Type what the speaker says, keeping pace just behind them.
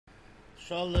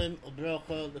שולם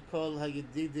וברכה לכל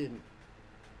הידידים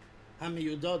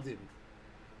המיודדים.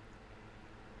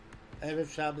 ערב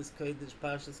שבס קודש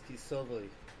פרשס כי סובוי.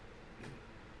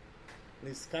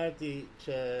 נזכרתי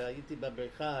כשהייתי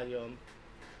בבריכה היום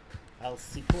על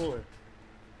סיפור,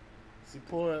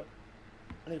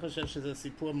 אני חושב שזה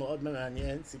סיפור מאוד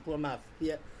מעניין, סיפור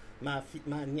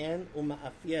מעניין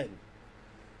ומאפיין,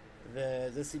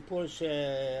 וזה סיפור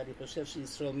שאני חושב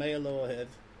שישראל מאיר לא אוהב,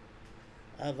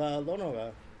 אבל לא נורא,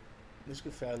 יש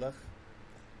גפרלך,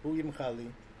 הוא ימחה לי.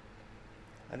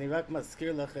 אני רק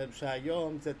מזכיר לכם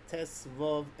שהיום זה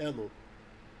תבוא אלו.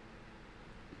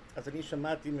 אז אני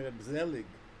שמעתי מרב זליג,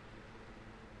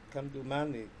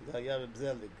 כמדומני, זה היה רב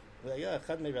זליג, זה היה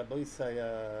אחד מרבוי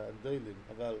הגדולים,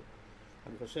 אבל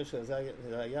אני חושב שזה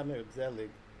היה מרב זליג,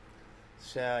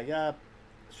 שהיה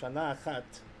שנה אחת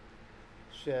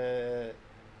שהרב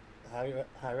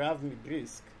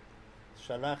מבריסק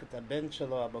שלח את הבן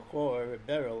שלו, הבחור,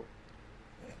 ברל,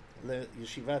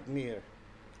 לישיבת מיר.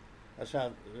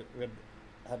 עכשיו,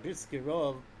 הבריסקי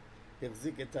רוב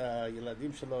החזיק את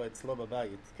הילדים שלו אצלו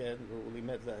בבית, כן? והוא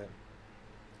לימד להם.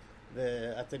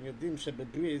 ואתם יודעים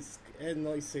שבבריסק אין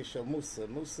נושא של מוסה.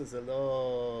 מוסה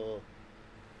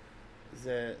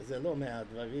זה לא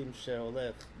מהדברים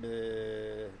שהולך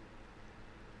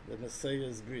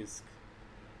במסיירס בריסק.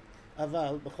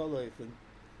 אבל בכל אופן,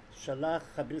 שלח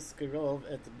הבריסקי רוב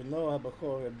את בנו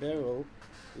הבכור ברל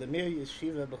למיר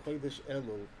ישיבה בחודש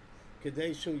אלול,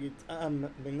 כדי שהוא יטעם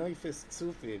מנויפס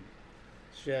כסופים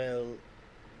של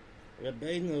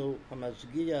רבינו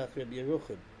המשגיח רבי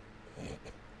ירוחם.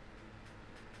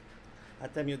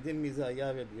 אתם יודעים מי זה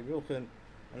היה רבי ירוחם?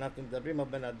 אנחנו מדברים על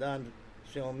בן אדם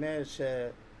שאומר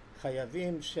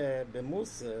שחייבים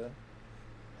שבמוסר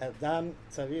אדם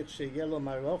צריך שיהיה לו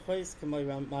מרוחס כמו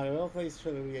מרוחס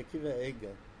של רבי עקיבא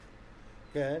איגר,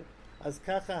 כן? אז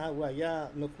ככה הוא היה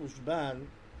מחושבן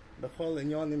בכל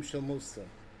עניונים של מוסר.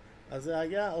 אז זה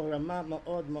היה רמה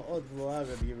מאוד מאוד גבוהה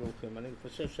רבי ירוחם. אני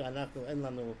חושב שאנחנו אין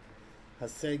לנו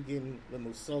השגים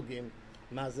ומושגים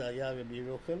מה זה היה רבי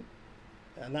ירוחם.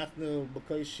 אנחנו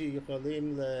בקושי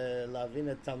יכולים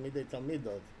להבין את תלמידי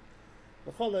תלמידות.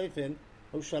 בכל אופן,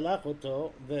 הוא שלח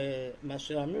אותו, ומה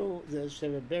שאמרו זה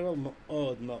שברל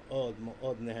מאוד מאוד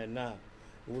מאוד נהנה.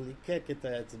 הוא ליקק את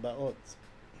האצבעות.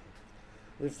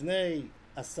 לפני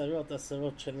עשרות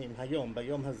שנים, היום,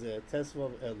 ביום הזה, תבוא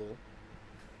אלו,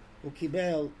 הוא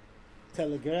קיבל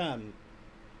טלגרם,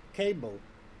 קייבל,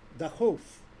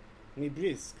 דחוף,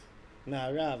 מבריסק,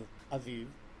 מהרב אביו,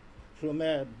 שהוא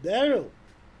אומר, ברל,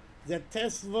 זה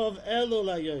תבוא אלו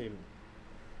ליום.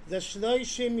 זה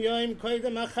 30 יום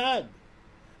קודם החג.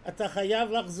 אתה חייב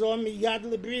לחזור מיד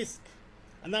לבריסק.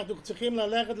 אנחנו צריכים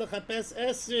ללכת לחפש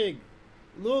אסריג,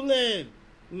 לולב,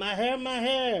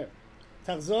 מהר.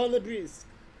 תחזור לבריסק.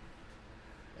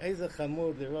 איזה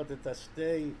חמוד לראות את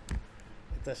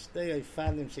השתי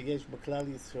היפנים שיש בכלל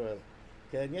ישראל.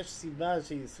 כן? יש סיבה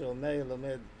שישראל מאיר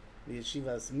לומד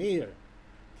בישיבה מיר,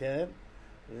 כן?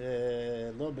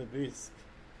 ולא בבריסק.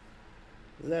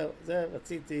 זה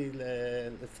רציתי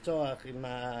לפתוח עם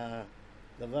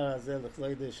הדבר הזה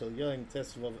לכבודו של יום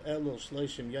תבוא אלו,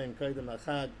 30 יום קודם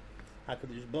החג.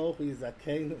 הקדוש ברוך הוא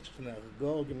יזכנו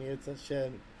שנחגוג עם ירצה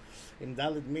השם עם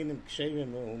דלת מינים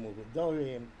כשרים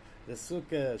ומהודורים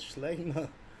וסוכה שלמה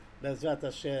בעזרת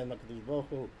השם. הקדוש ברוך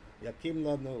הוא יקים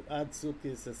לנו עד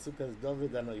סוכיס, סוכת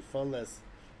דוד הנויפולס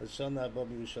לשונה הבא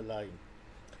בירושלים.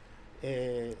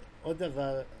 עוד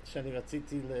דבר שאני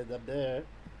רציתי לדבר,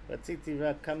 רציתי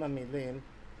רק כמה מילים.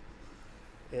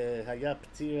 היה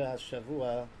פטירה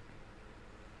השבוע,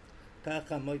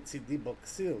 ככה מויצידי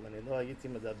בוקסיל, אני לא הייתי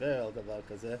מדבר על דבר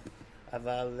כזה,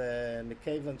 אבל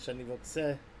מכיוון שאני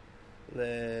רוצה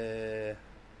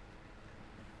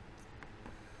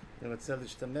אני רוצה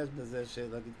להשתמש בזה,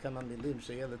 להגיד כמה מילים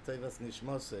שיהיה לטייבס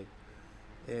נשמוסי.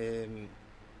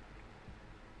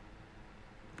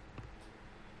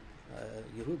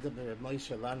 יהודה ברב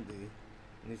מוישה לנדי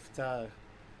נפטר,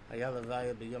 היה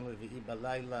לוויה ביום רביעי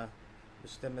בלילה,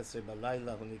 ב-12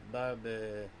 בלילה, הוא נקבר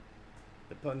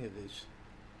בפונידיש.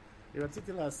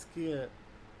 רציתי להזכיר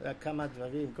רק כמה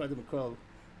דברים. קודם כל,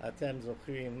 אתם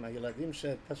זוכרים, הילדים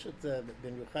שפשוט,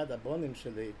 במיוחד הבונים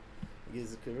שלי,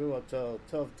 יזכרו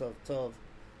אותו טוב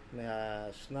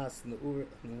מהשנס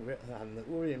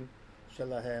הנעורים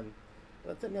שלהם.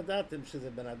 ואתם ידעתם שזה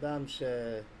בן אדם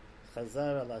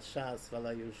שחזר על הש"ס ועל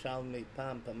הירושלמי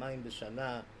פעמיים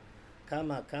בשנה.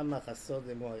 כמה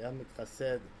חסודים הוא היה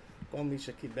מתחסד. כל מי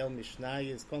שקיבל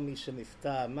משנייס, כל מי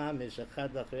שנפטר, ממש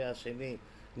אחד אחרי השני,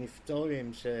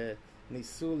 נפטורים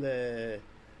שניסו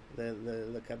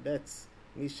לקבץ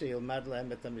מי שילמד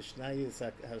להם את המשנייס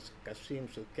הקשים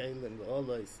של קיילים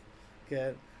ואולויס,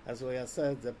 כן? אז הוא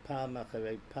יעשה את זה פעם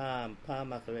אחרי פעם,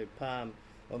 פעם אחרי פעם,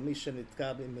 או מי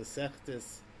שנתקע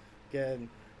במסכתס, כן,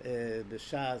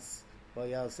 בש"ס, הוא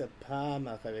היה עושה פעם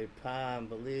אחרי פעם,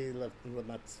 בלי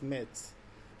למצמץ,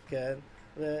 כן?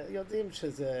 ויודעים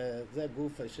שזה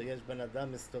גופה, שיש בן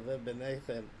אדם מסתובב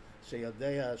ביניכם,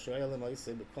 שיודע, שואל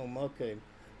למעשה בכל מוקם,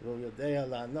 והוא יודע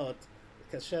לענות,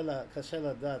 קשה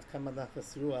לדעת כמה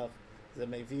נחס רוח זה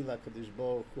מביא לקדוש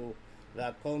ברוך הוא,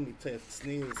 והכל מתוך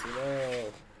צניעות,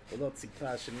 הוא לא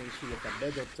ציפה שמישהו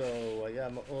יכבד אותו, הוא היה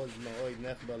מאוד מאוד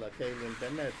נחבא לכלים,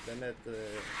 באמת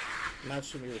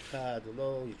משהו מיוחד, הוא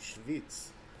לא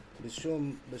השוויץ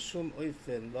בשום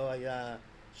אופן, לא היה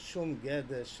שום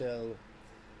גדר של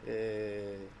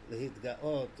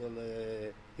להתגאות או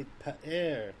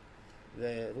להתפאר,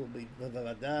 והוא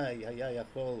בוודאי היה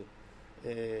יכול,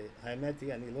 האמת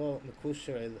היא אני לא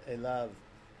מקושר אליו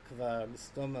כבר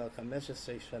מסתום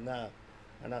 15 שנה,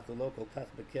 אנחנו לא כל כך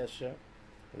בקשר,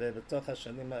 ובתוך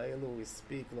השנים האלו הוא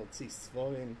הספיק להוציא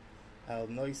ספרים על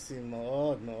נושאים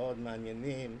מאוד מאוד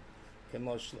מעניינים,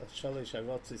 כמו שלוש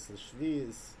הרוצץ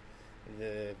לשביס,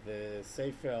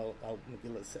 וספר על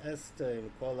מגילת אסתר, עם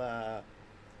כל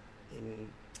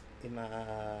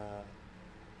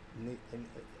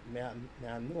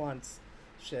מהניואנס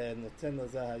שנותן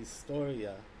לזה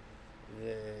ההיסטוריה,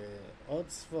 ועוד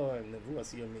ספרים,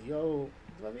 נבואת ירמיהו,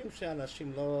 דברים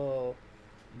שאנשים לא,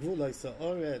 גבול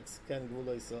אורץ, כן, גבול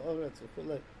אורץ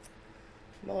וכו',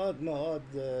 מאוד מאוד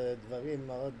דברים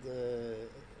מאוד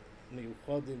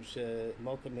מיוחדים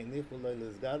שמוקם הניחו לו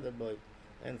לסגד בו,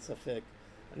 אין ספק.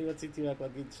 אני רציתי רק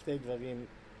להגיד שתי דברים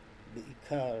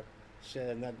בעיקר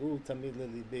שנגעו תמיד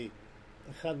לליבי.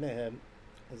 אחד מהם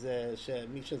זה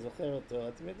שמי שזוכר אותו,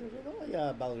 אתם יודעים, הוא לא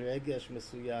היה בעל רגש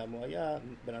מסוים, הוא היה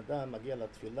בן אדם מגיע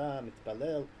לתפילה,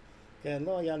 מתפלל, כן,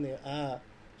 לא היה נראה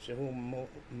שהוא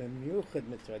במיוחד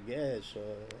מתרגש,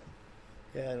 או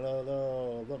כן,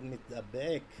 לא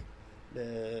מתדבק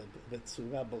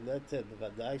בצורה בולטת,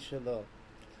 בוודאי שלא.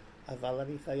 אבל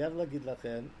אני חייב להגיד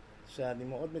לכם שאני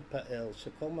מאוד מתפעל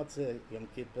שכל מצא יום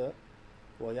כיפר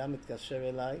הוא היה מתקשר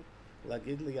אליי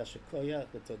להגיד לי ישר כוח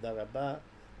ותודה רבה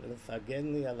ולפרגן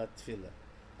לי על התפילה.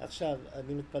 עכשיו,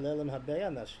 אני מתפלל עם הרבה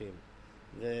אנשים,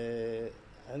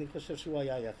 ואני חושב שהוא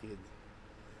היה יחיד.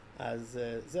 אז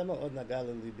זה מאוד נגע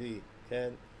לליבי, כן?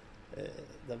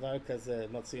 דבר כזה,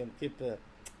 מוצא יום כיפר,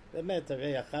 באמת,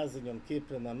 הרי החזן יום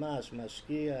כיפר ממש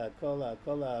משקיע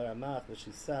כל הרמ"ח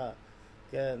ושיסה,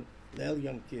 כן? ליל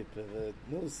יום כיפר,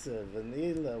 ומוסר,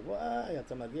 ונילה, וואי,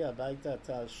 אתה מגיע הביתה,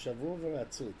 אתה שבור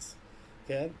ורצוץ,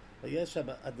 כן? ויש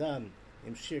אדם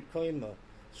עם שיר קוימו,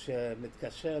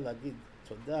 שמתקשר להגיד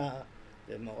תודה,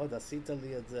 ומאוד עשית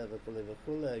לי את זה, וכו'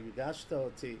 וכו', הרגשת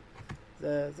אותי,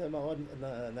 זה מאוד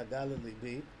נגע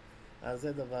לליבי, אז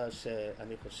זה דבר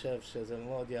שאני חושב שזה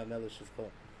מאוד יאמר לשבחו.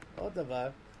 עוד דבר,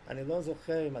 אני לא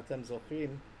זוכר אם אתם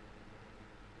זוכרים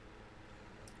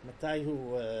מתי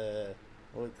הוא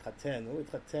התחתן. הוא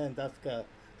התחתן דווקא,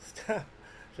 סתם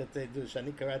שתדעו,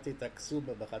 שאני קראתי את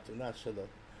הכסובה בחתונה שלו.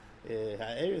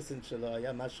 האריסון שלו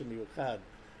היה משהו מיוחד,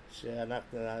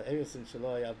 האריסון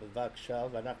שלו היה בווקשל,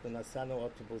 ואנחנו נסענו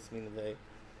אוטובוס מנווה,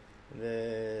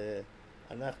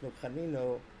 ואנחנו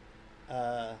חנינו,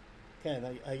 כן,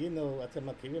 היינו, אתם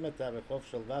מכירים את הרחוב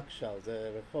של וקשל,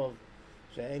 זה רחוב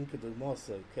שאין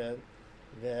כדוגמוסו, כן?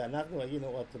 ואנחנו היינו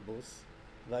אוטובוס,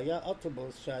 והיה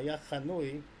אוטובוס שהיה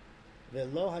חנוי,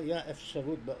 ולא היה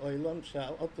אפשרות בעולם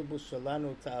שהאוטובוס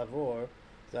שלנו תעבור,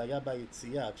 זה היה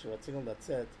ביציאה, כשרצינו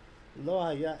לצאת, לא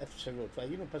היה אפשרות,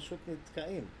 והיינו פשוט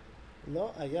נתקעים.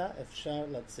 לא היה אפשר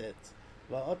לצאת,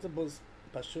 והאוטובוס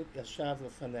פשוט ישב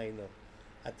לפנינו.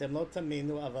 אתם לא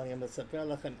תאמינו, אבל אני מספר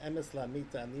לכם אמס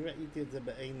לאמיתה, אני ראיתי את זה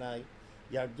בעיניי,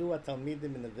 ירדו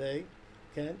התלמידים מנווה,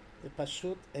 כן?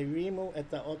 ופשוט הרימו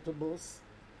את האוטובוס,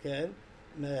 כן?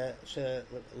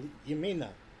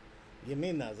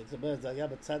 ימינה, זאת אומרת, זה היה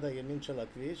בצד הימין של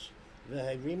הכביש,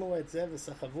 והרימו את זה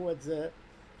וסחבו את זה,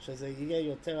 שזה יהיה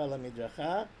יותר על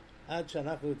המדרכה, עד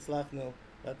שאנחנו הצלחנו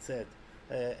לצאת.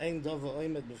 אין דוב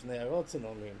ועומד בפני הרוצן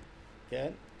אומרים,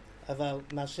 כן? אבל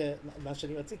מה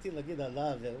שאני רציתי להגיד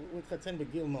עליו, הוא התחתן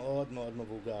בגיל מאוד מאוד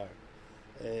מבוגר.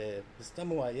 בסתם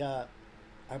הוא היה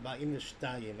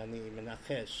 42,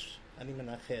 אני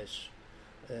מנחש.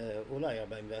 אולי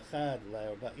 41, אולי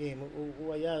 40,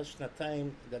 הוא היה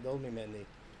שנתיים גדול ממני,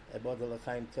 בעוד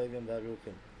לחיים טובים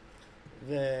וארוכים.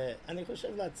 ואני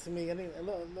חושב לעצמי, אני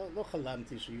לא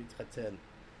חלמתי שהוא יתחתן,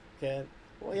 כן?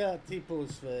 הוא היה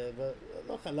טיפוס,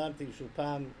 ולא חלמתי שהוא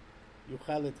פעם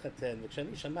יוכל להתחתן.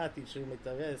 וכשאני שמעתי שהוא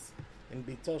מתארס עם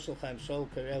ביתו של חיים שאול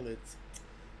קרליץ,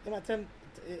 אם אתם,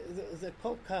 זה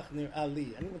כל כך נראה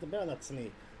לי, אני מדבר על עצמי,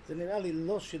 זה נראה לי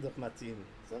לא שידוך מתאים.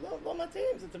 זה לא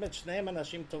מתאים, זאת אומרת שניהם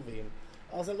אנשים טובים,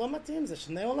 אבל זה לא מתאים, זה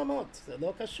שני עולמות, זה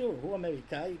לא קשור. הוא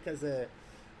אמריקאי כזה,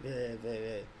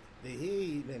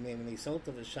 והיא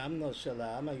מסולטו ושמנו של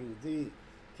העם היהודי,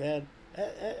 כן?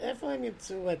 איפה הם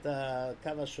ימצאו את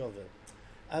הקו השובר?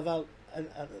 אבל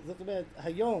זאת אומרת,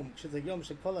 היום, כשזה יום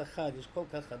שכל אחד, יש כל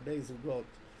כך הרבה זוגות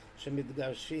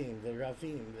שמתגרשים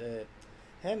ורבים,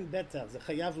 הם בטח, זה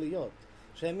חייב להיות,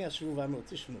 שהם ישבו ואמרו,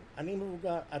 תשמעו, אני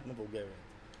מבוגר, את מבוגרת.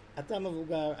 אתה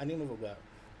מבוגר, אני מבוגר.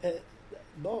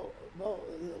 בוא,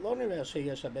 לא נראה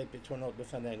שיש הרבה פתרונות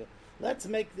בפנינו. Let's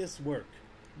make this work.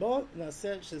 בוא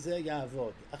נעשה שזה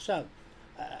יעבוד. עכשיו,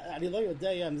 אני לא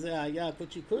יודע אם זה היה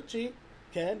קוצ'י קוצ'י,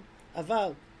 כן?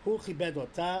 אבל הוא כיבד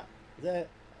אותה, זה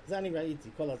אני ראיתי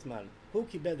כל הזמן. הוא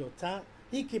כיבד אותה,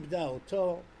 היא כיבדה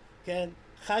אותו, כן?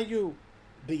 חיו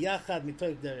ביחד מתוך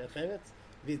דרך ארץ,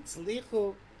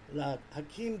 והצליחו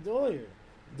להקים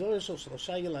דור של 3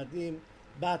 ילדים,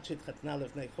 בת שהתחתנה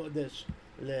לפני חודש,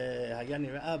 היה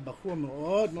נראה בחור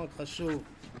מאוד מאוד חשוב,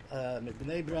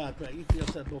 מבני ברק, ראיתי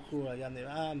אותו בחור, היה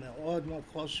נראה מאוד מאוד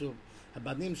חשוב,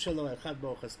 הבנים שלו, אחד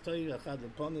באורכסטויר, אחד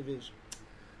בפונביש,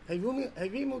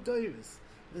 הרימו דוירס,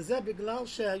 וזה בגלל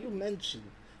שהיו מנשן,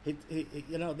 you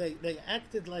know, they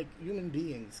acted like human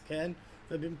beings, כן?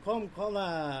 ובמקום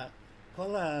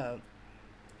כל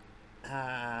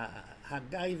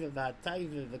הגייבה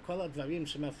והטייבה וכל הדברים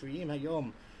שמפריעים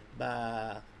היום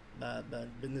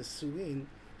בנישואין,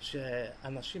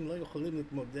 שאנשים לא יכולים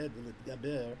להתמודד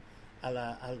ולהתגבר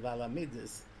על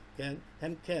המידס, כן?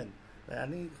 הם כן.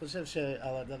 ואני חושב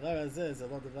שעל הדבר הזה, זה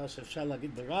לא דבר שאפשר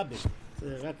להגיד ברבי,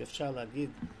 זה רק אפשר להגיד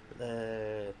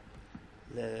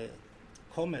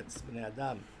לקומץ בני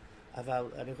אדם. אבל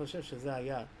אני חושב שזה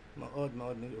היה מאוד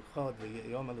מאוד מיוחד,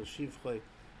 ויום אלו שבחוי,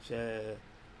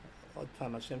 שעוד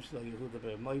פעם השם שלו יהודה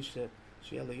בר מוישה,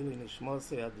 שיהיה לו אילי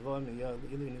נשמוסי, הדבון יהיה לו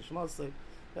אילי נשמוסי.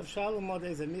 אפשר ללמוד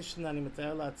איזה מישנה, אני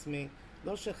מתאר לעצמי,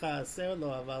 לא שחסר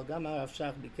לו, אבל גם הרב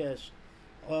שך ביקש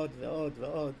עוד ועוד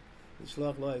ועוד,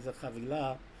 לשלוח לו איזה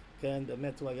חבילה, כן,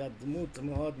 באמת הוא היה דמות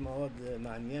מאוד מאוד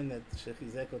מעניינת,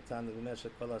 שחיזק אותנו במשך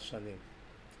כל השנים.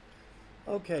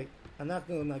 אוקיי,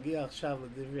 אנחנו נגיע עכשיו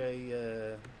לדברי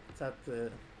קצת...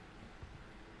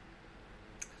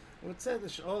 אני רוצה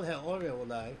לשאול העורר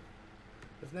אולי,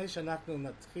 לפני שאנחנו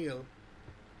נתחיל,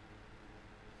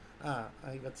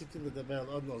 אני רציתי לדבר על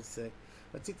עוד נושא.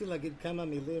 רציתי להגיד כמה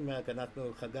מילים, רק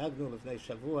אנחנו חגגנו לפני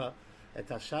שבוע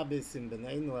את השבס עם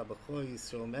בנינו הבכור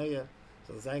ישרו מאיר,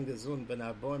 של זין גזון בין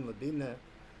ארבון לבינה,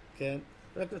 כן?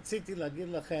 רק רציתי להגיד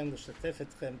לכם, לשתף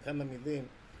אתכם כמה מילים,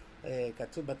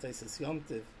 כתוב בתייסס יום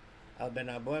טוב, על בין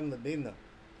ארבון לבינה.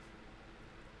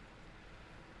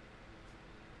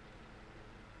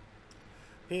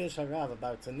 פירש הרב,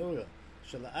 הברטנורה,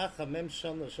 שלאח המם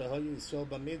שנה שהיו ישראל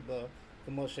במדבר,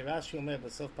 כמו שרש"י אומר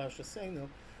בסוף פרשתנו,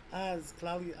 אז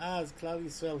כלל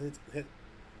ישראל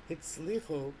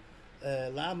הצליחו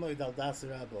לעמוד על דס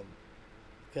רבם.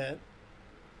 כן?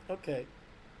 אוקיי.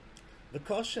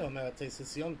 וקושה אומר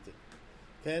התייסס יום טוב.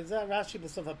 כן? זה הרש"י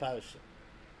בסוף הפרשה.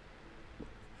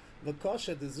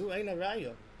 וקושה דזו אין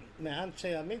הראיה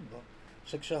מאנשי המדבר,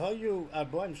 שכשהיו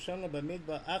 40 שנה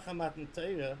במדבר, אך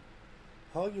המתנתרא,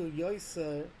 היו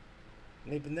יויסר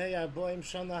מבני 40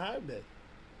 שנה הרבה.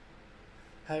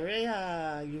 הרי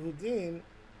היהודים,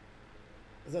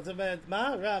 זאת אומרת, מה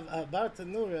הרב,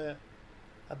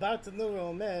 הברטנורה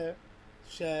אומר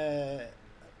שבין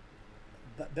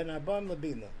 40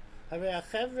 לבינה. הרי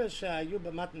החבר'ה שהיו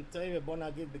במתנתרא, בוא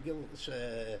נגיד בגיל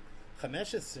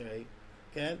 15,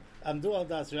 כן, עמדו על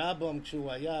דס רבם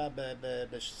כשהוא היה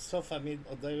בסוף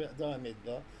דור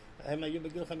המדבר, הם היו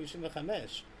בגיל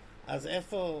 55. אז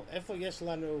איפה יש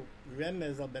לנו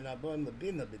רמז על בין 40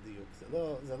 לבינה בדיוק?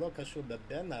 זה לא קשור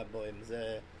בבין 40,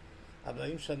 זה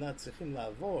 40 שנה צריכים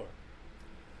לעבור.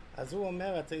 אז הוא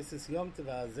אומר, התייסס יום טוב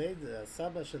והזייד,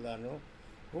 הסבא שלנו,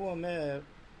 הוא אומר,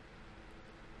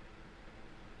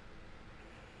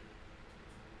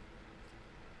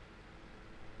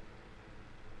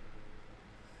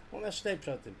 שתי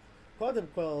פרטים. קודם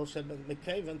כל,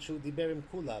 מכיוון שהוא דיבר עם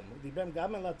כולם, הוא דיבר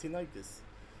גם על התינוקס.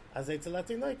 אז אצל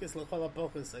התינוקס לכל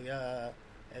הפוכס היה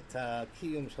את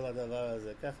הקיום של הדבר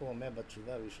הזה, כך הוא אומר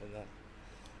בתשובה הראשונה.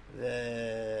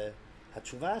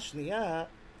 והתשובה השנייה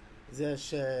זה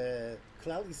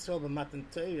שכלל ישראל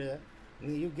במתנתרא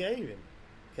נהיו גרים,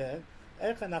 כן?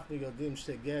 איך אנחנו יודעים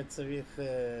שגר צריך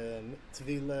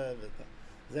טבילה וכך?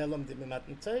 זה לומדים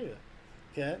במתנתרא,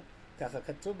 כן? ככה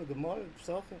כתוב בגמרא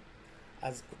פסוחים.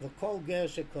 אז כל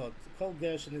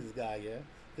גר שנסגייר,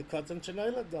 וקוטן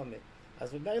שנולד דומה.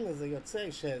 אז במילה זה יוצא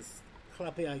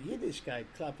שכלפי היידישקייט,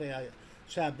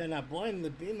 שהבין 40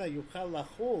 לבינה יוכל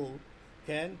לחול,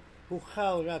 כן? הוא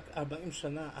חל רק 40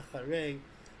 שנה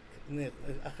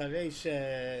אחרי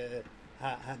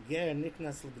שהגר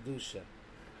נכנס לקדושה.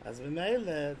 אז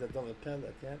במילא, זה דבר פלא,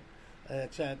 כן?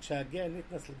 כשהגר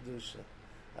נכנס לקדושה.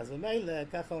 אז במילא,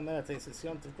 ככה אומר התייסס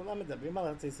יום טוב, כולם מדברים על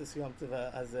התייסס יום טוב,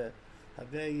 אז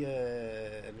הרבה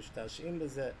משתעשעים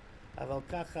בזה, אבל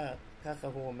ככה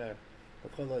הוא אומר,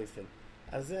 בכל אופן.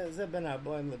 אז זה בין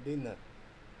הרבועים לבינה,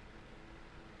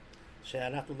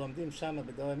 שאנחנו לומדים שם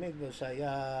בדור המדבר,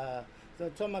 שהיה, זה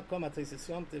אותו מקום התייסס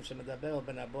יום טוב שמדבר על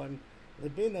בין הרבועים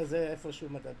לבינה, זה איפה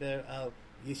שהוא מדבר על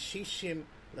ישישים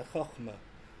לחוכמה.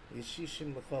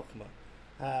 ישישים לחוכמה.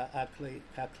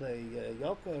 הכלי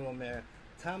יוקר אומר,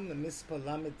 תם למספר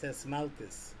למתס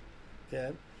מלכס,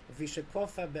 כן?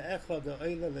 ושכופה באחד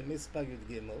העולה למספר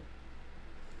י"ג,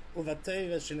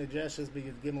 ובתרא שנדרשת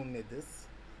בי"ג מידס,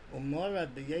 ומורד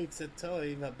בייצא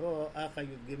טוי ובו אחר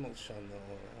י"ג שונו.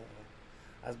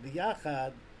 אז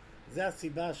ביחד, זה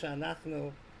הסיבה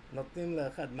שאנחנו נותנים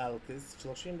לאחד מלכס,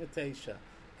 39,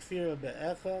 כפירה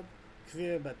באחד,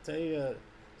 כפירה בתרא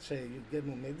שי"ג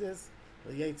מידס,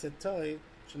 וייצא טוי,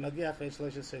 שמגיע אחרי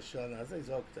 13 שנה, זה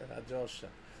זו הדרושה.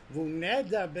 והוא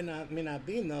נדר מן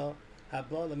הבינה,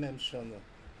 הבא למם שונו.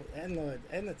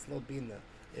 אין אצלו בינה.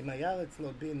 אם היה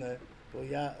אצלו בינה, הוא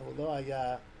לא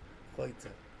היה חויטה.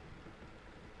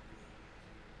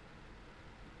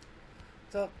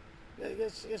 טוב,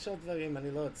 יש עוד דברים,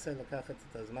 אני לא רוצה לקחת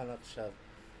את הזמן עכשיו.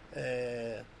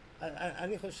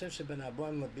 אני חושב שבין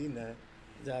הבוים לבינה,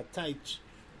 זה הטייץ',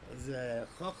 זה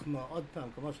חוכמה, עוד פעם,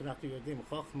 כמו שאנחנו יודעים,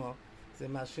 חוכמה זה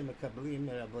מה שמקבלים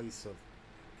מרבו יסוד,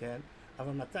 כן?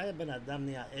 אבל מתי הבן אדם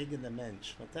נהיה אגן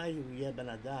המנש? מתי הוא יהיה בן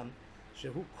אדם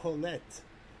שהוא קולט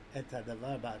את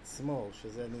הדבר בעצמו,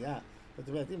 שזה נהיה? זאת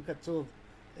אומרת, אם כתוב,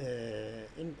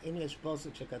 אם יש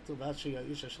פוסק שכתוב, עד שיהיה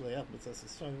איש השליח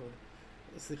בצלססון,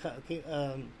 סליחה,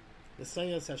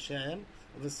 בסיירס השם,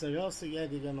 ובסיירס יהיה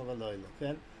גיגנו ולוילו,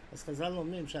 כן? אז חז"ל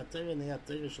אומרים שהתרא נהיה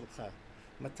תרא שלך.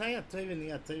 מתי התרא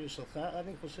נהיה תרא שלך?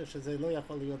 אני חושב שזה לא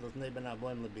יכול להיות לפני בין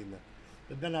הבוים לבינה.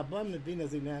 ובין הבוים לבינה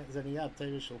זה נהיה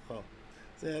התרא שלך.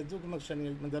 זה דוגמה שאני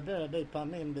מדבר הרבה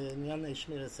פעמים בעניין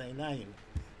שמירס העיניים,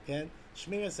 כן?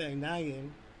 שמירס העיניים,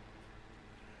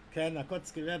 כן,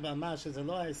 הקוצקי רב אמר שזה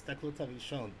לא ההסתכלות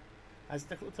הראשון.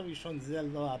 ההסתכלות הראשון זה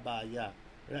לא הבעיה.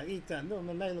 ראית,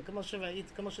 ממילא, כמו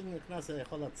שראית, כמו שנכנס זה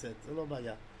יכול לצאת, זה לא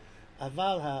בעיה.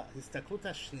 אבל ההסתכלות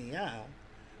השנייה,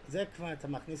 זה כבר אתה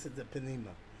מכניס את זה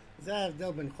פנימה. זה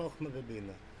ההבדל בין חוכמה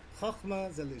ובינה. חוכמה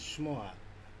זה לשמוע,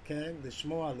 כן?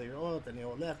 לשמוע, לראות, אני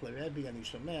הולך לרבי, אני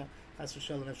שומע, חס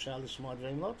ושלום אפשר לשמוע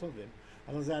דברים לא טובים,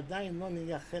 אבל זה עדיין לא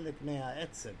נהיה חלק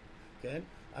מהעצם, כן?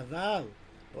 אבל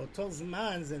באותו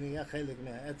זמן זה נהיה חלק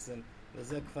מהעצם,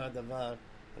 וזה כבר דבר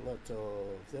לא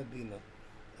טוב, זה בינה.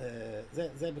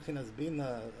 זה בחינת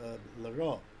בינה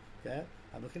לרוע, כן?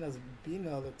 הבחינת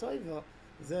בינה לטובה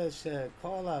זה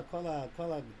שכל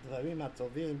הדברים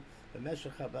הטובים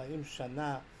במשך 40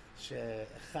 שנה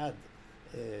שאחד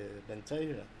בן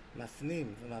תורה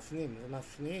מפנים ומפנים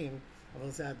ומפנים, אבל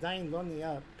זה עדיין לא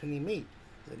נהיה פנימי.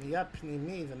 זה נהיה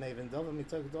פנימי ומאבן דובר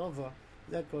מתוך דובר,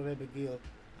 זה קורה בגיל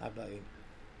 40.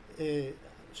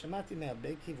 שמעתי מהרבה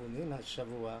כיוונים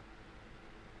השבוע,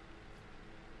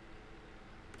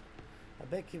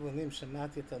 הרבה כיוונים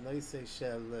שמעתי את הנושא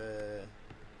של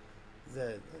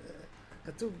זה,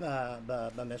 כתוב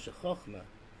במשך חוכמה,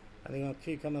 אני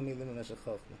מקריא כמה מילים במשך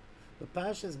חוכמה.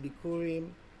 בפרשת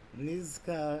ביקורים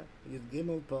נזכר י"ג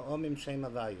פעמים שם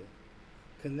הוויה,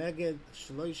 כנגד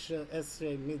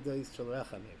 13 מידות של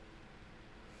רחמים.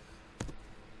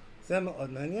 זה מאוד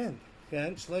מעניין,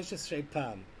 כן? 13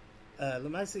 פעם.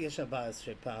 למעשה יש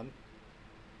 14 פעם,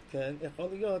 כן? יכול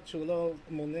להיות שהוא לא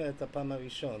מונה את הפעם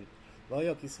הראשון. לא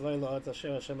יוק ישראל לא את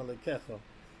אשר השם אלוקיך.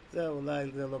 זה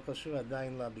אולי זה לא קשור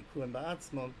עדיין לביקורים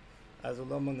בעצמם, אז הוא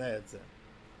לא מונה את זה.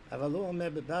 אבל הוא אומר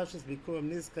בפרשת ביקורים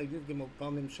נזכר י"ג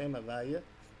פעמים שם הוויה,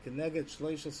 כנגד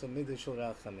 13 מידות של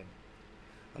רחמים.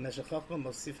 המשך חוכמה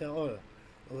מוסיף האור.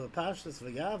 ובפרשת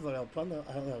ויעבור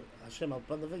השם על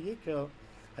פניו ויקרא,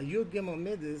 הי"ג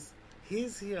מידות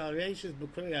הזהיר הרשת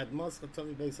בקורי אדמוס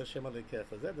כתובי בייס השם אלוקיך.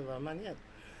 זה דבר מעניין.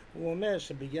 הוא אומר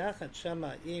שביחד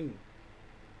שמה עם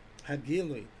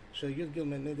הגילוי של י"ג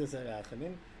מידות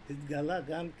הרחמים, התגלה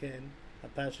גם כן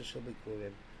הפרשה של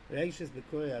ביקורים. רשת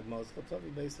בקורי אדמוס כתובי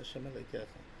בייס השם אלוקיך.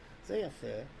 זה יפה,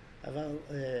 אבל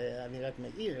אני רק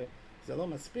מעיר, זה לא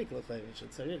מספיק לכם,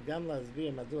 שצריך גם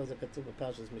להסביר מדוע זה כתוב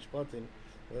בפרשת משפטים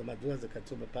ומדוע זה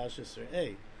כתוב בפרשת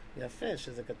ראה. יפה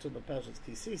שזה כתוב בפרשת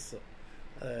כי סיסו,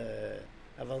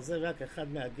 אבל זה רק אחד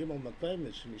מהגימל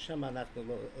מקומות שמשם אנחנו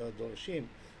דורשים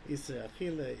איסר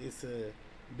אכילה, איסר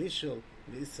בישול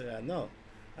ואיסר ענו,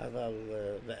 אבל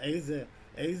ואיזה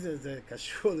איזה זה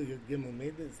קשור לי"ג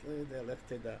מידס, לא יודע, לך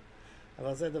תדע.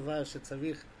 אבל זה דבר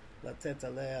שצריך לתת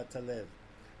עליה את הלב.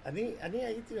 אני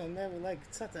הייתי אומר אולי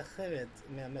קצת אחרת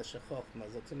מהמשך חוכמה,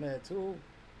 זאת אומרת,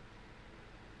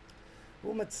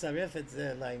 הוא מצרף את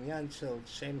זה לעניין של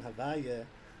שם הוויה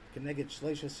כנגד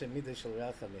 13 מידות של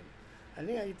רחמים.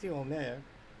 אני הייתי אומר,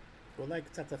 אולי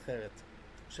קצת אחרת,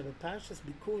 שבפרשת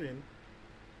ביקורים,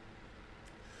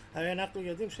 הרי אנחנו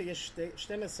יודעים שיש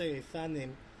 12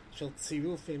 אופנים של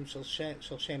צירופים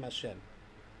של שם השם.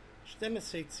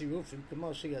 12 צירופים,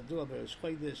 כמו שידוע בראש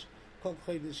חודש, כל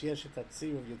חודש יש את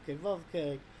הצירוף י' כ' ו' כ'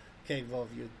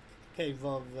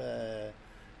 ו'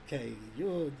 כ' י'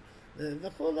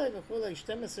 וכולי וכולי,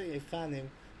 12 אופנים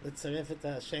לצרף את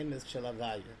השמש של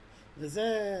הוויה.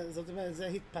 זאת אומרת, זו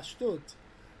התפשטות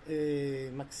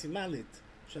מקסימלית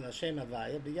של השם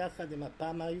הוויה, ביחד עם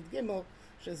הפעם הי"ג,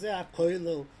 שזה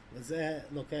הכולל, וזה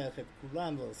לוקח את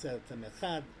כולם ועושה אותם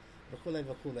אחד, וכולי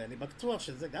וכולי. אני בטוח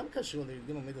שזה גם קשור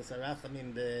לי"ג מידות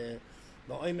הרחמים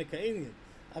בעומק העניין,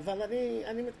 אבל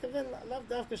אני מתכוון לאו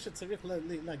דווקא שצריך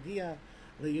להגיע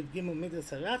לי"ג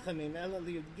מידות הרחמים, אלא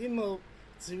לי"ג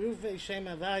צירופי שם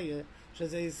הוויה,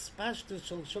 שזה הספשטות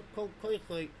של כל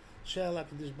כוחו של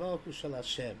הקדוש ברוך הוא, של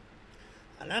השם.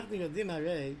 אנחנו יודעים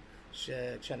הרי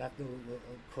שכשאנחנו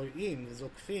קוראים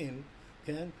וזוקפים,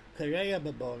 כן, קריאה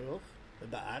בבורוך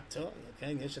ובאתו,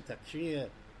 כן, יש את הקריאה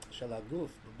של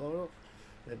הגוף בבורוך,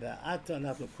 ובאתו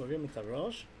אנחנו קוראים את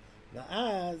הראש,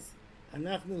 ואז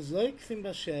אנחנו זוקפים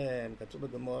בשם, כתוב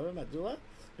בגמרא, מדוע?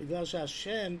 בגלל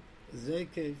שהשם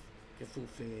זוקף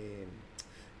כפופים.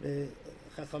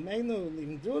 וחכמינו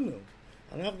לימדונו,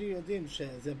 אנחנו יודעים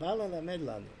שזה בא ללמד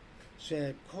לנו,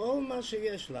 שכל מה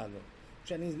שיש לנו,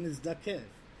 כשאני מזדקף,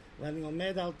 ואני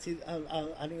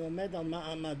עומד על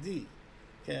מעמדי,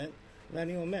 כן?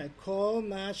 ואני אומר, כל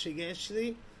מה שיש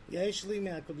לי, יש לי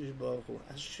מהקדוש ברוך הוא.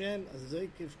 השם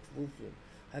זוקף כפופים.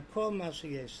 הכל מה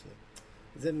שיש לי.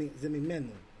 זה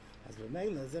ממנו. אז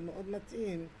במילא זה מאוד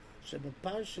מתאים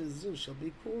שבפרשה זו של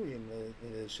ביקורים,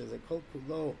 שזה כל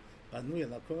כולו בנוי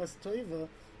על הקורס טויבה,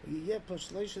 יהיה פה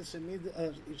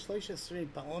 13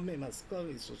 פעמים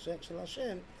אזכוריס של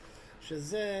השם,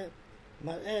 שזה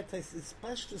מראה את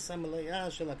הספשטוס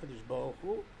המלאה של הקדוש ברוך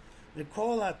הוא,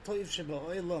 וכל הטוב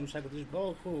שבעולם שהקדוש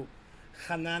ברוך הוא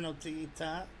חנן אותי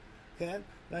איתה, כן?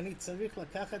 ואני צריך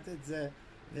לקחת את זה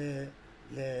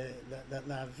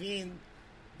להבין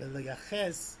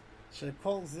ולייחס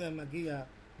שכל זה מגיע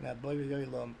מהבורא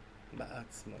עולם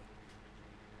בעצמו.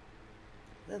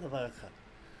 זה דבר אחד.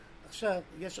 עכשיו,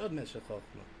 יש עוד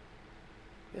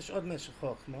משך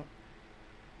חוכמה.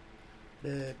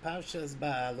 בפרשת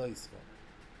לא ישראל.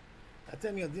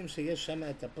 אתם יודעים שיש שם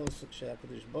את הפסוק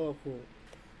שהקדוש ברוך הוא,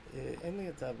 אין לי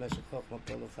את המשך חוכמה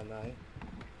פה לפניי,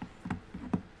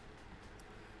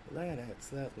 אולי אני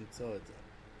אצליח למצוא את זה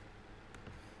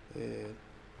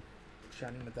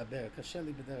כשאני מדבר. קשה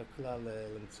לי בדרך כלל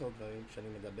למצוא דברים כשאני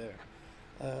מדבר,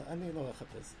 אני לא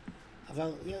אחפש,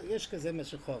 אבל יש כזה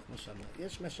משך חוכמה שם.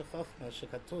 יש משך חוכמה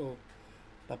שכתוב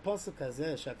בפסוק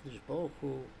הזה שהקדוש ברוך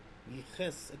הוא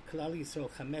ייחס את כלל ישראל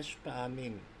 5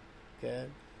 פעמים, כן?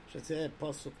 שזה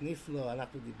פסוק נפלא.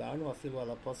 אנחנו דיברנו אפילו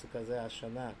על הפסוק הזה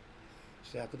השנה,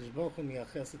 שהקדוש ברוך הוא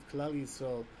מייחס את כלל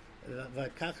ישראל,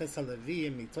 וכחס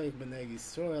הלוויים מתוך בני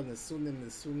ישראל,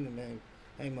 נסונים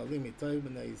הם עולים מתוך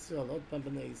בני ישראל, עוד פעם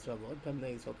בני ישראל ועוד פעם בני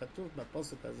ישראל. כתוב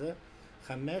בפסוק הזה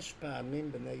 5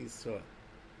 פעמים בני ישראל.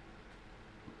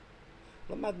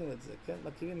 למדנו את זה, כן?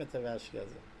 מכירים את הרש"י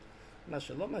הזה. מה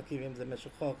שלא מכירים זה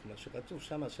משך חוכמה, שכתוב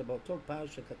שם שבאותו פעם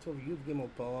שכתוב י"ג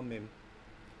פעמים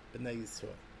בני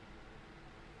ישראל.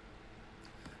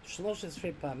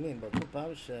 13 פעמים באותו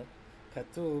פעם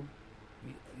שכתוב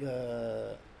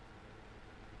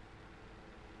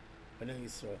בני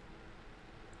ישראל.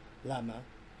 למה?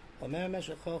 אומר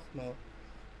משך חוכמה,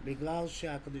 בגלל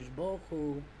שהקדוש ברוך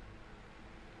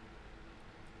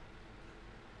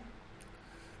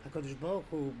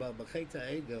הוא בחטא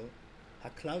העגל,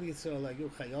 הכלל ישראל היו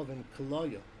חייבים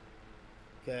כלויה,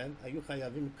 כן? היו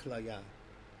חייבים כליה.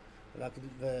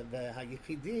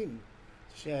 והיחידים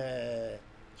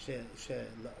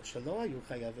שלא היו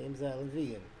חייבים זה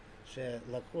הלוויים,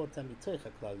 שלקחו אותם מתוך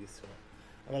הכלל ישראל.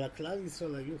 אבל הכלל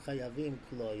ישראל היו חייבים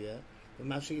כלויה,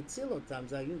 ומה שהציל אותם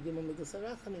זה היו י"ג מידות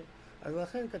הרחמים. אז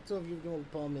לכן כתוב י"ג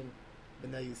פעמים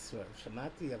בני ישראל.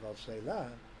 שמעתי אבל שאלה,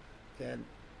 כן?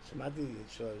 שמעתי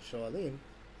שואלים,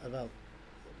 אבל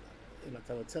אם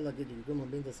אתה רוצה להגיד י"ג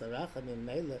מידות הרחמים,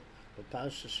 מילא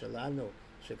בפרשה שלנו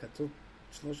שכתוב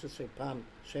 13 פעם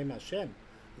שם השם,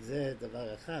 זה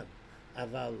דבר אחד.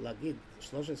 אבל להגיד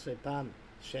 13 פעם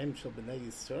שם של בני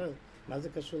ישראל, מה זה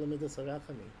קשור למידות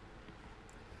הרחמים?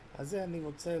 אז אני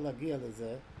רוצה להגיע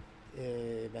לזה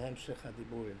בהמשך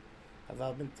הדיבורים.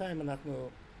 אבל בינתיים אנחנו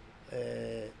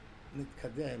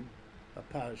נתקדם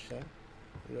בפרשה.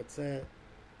 אני רוצה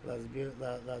להסביר,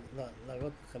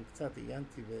 להראות לכם קצת,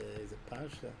 עיינתי באיזה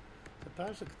פרשה. זו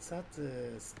פרשה קצת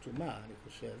סתומה, אני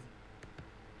חושב.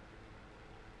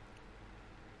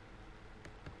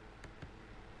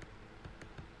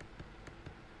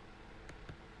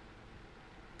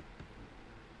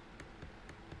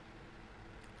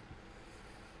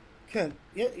 כן,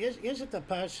 יש את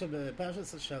הפרשה,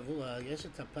 בפרשת השבוע, יש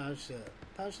את הפרשה,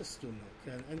 פרשה סתומה,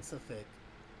 כן, אין ספק.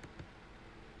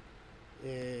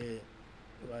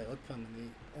 וואי, עוד פעם,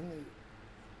 אין לי,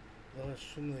 לא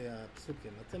רשום לי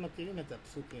הפסוקים. אתם מכירים את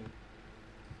הפסוקים?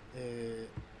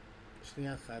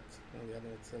 שנייה אחת,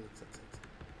 אני רוצה לצטט.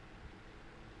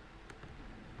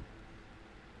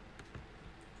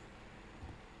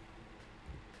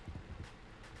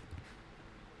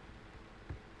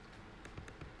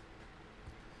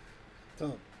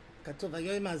 טוב, כתוב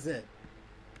היום הזה,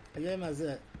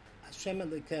 השם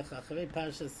אלוקיך, אחרי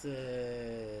פרשת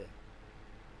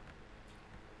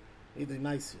ידי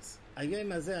מייסוס.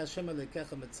 היום הזה השם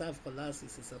אלוקיך מצב חולס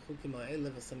יססחו כמו אלה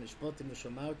וסמשפוטים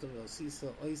ושומרתו ועושיסו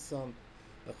אויסום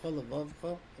בכל לבובך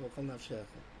ובכל נפשך.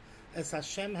 אז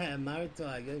השם האמרתו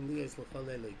היום לי יש לכל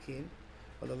אלוקים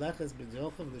וללכת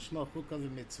בדרכו ולשמור חוקו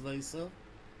ומצוותיו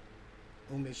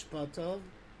ומשפטו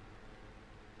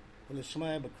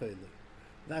ולשמוע בקולו.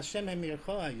 והשם אמירך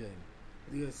היום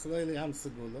לישראל עם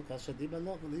סגולו כאשר דיבר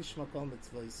לו ולשמוע כל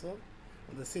מצוותיו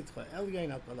ולסתחו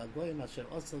עליון על כל הגויים אשר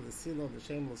עושה לסילו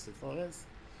לשם לוספורס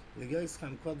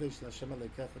ליועסכם קודש לשם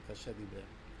אלוקיך כאשר דיבר.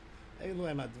 אלו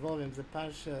הם הדבורים, זה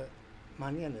פרשה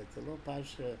מעניינת, זה לא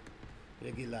פרשה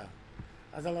רגילה.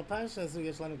 אז על הפרשה הזו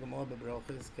יש לנו גמור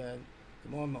בברוכס, כן,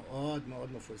 גמור מאוד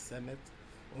מאוד מפורסמת.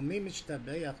 ומי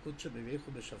משתבח קודשא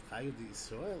בריחו בשבחה יהודי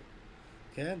ישראל?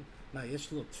 כן, מה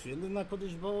יש לו תפילין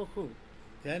לקודש ברוך הוא?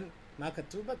 כן, מה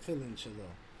כתוב בתפילין שלו?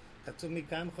 כתוב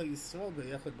מקיימך ישראל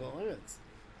ביחד בארץ.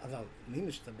 אבל מי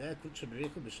משתבח קודשא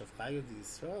בריחו בשבחה יהודי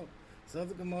ישראל?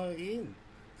 זאת גמור אין.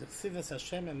 תכסיב את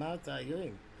השם אמרת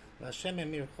היום, והשם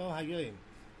אמירכו היום.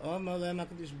 אומר להם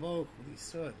הקדוש ברוך הוא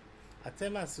לישראל,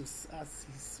 אתם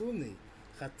עשיסוני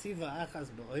חטיבה אחת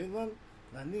באוילון,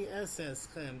 ואני אעשה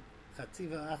אתכם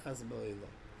חטיבה אחת באוילון.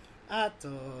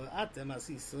 אתם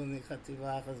עשיסוני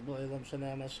חטיבה אחת באוילון,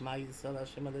 שנאמר שמע ישראל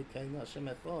השם אלוקינו השם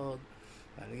אחד,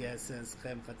 ואני אעשה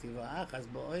אתכם חטיבה אחת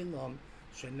באוילון,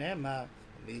 שנאמר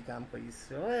וגם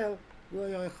בישראל לא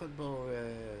יהיה אחד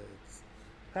בארץ.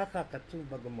 ככה כתוב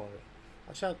בגמרא.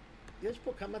 עכשיו, יש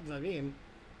פה כמה דברים,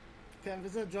 כן,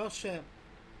 וזה ג'וש,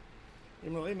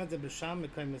 אם רואים את זה בשם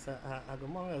מקיימות,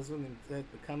 הגמרא הזו נמצאת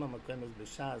בכמה מקיימות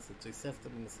בש"ס, זה תוספתא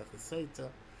במסכת סוטה,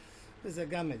 וזה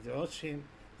גם מדרשים.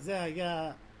 זה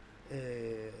היה,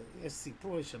 יש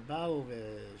סיפור שבאו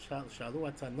ושאלו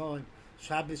התנועים,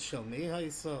 שבת של מי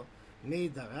היסו, מי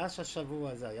דרש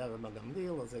השבוע, זה היה רבי גמליאל,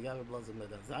 או זה היה רבי אלעזר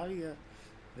בן עזריה,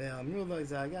 ואמרו לו,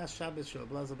 זה היה שבת של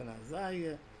רבי אלעזר בן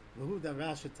עזריה, והוא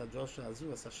דרש את הדרשה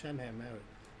הזו, אז השם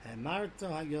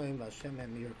האמרתו היום והשם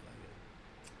האמירכו היום.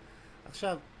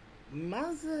 עכשיו,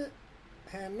 מה זה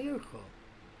האמירכו?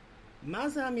 מה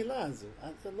זה המילה הזו?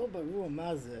 זה לא ברור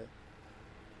מה זה.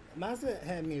 מה זה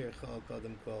האמירכו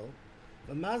קודם כל?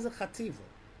 ומה זה חטיבו?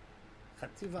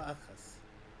 חטיבה אחס.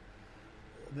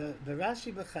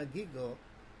 ברש"י בחגיגו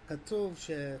כתוב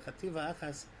שחטיבה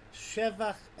אחס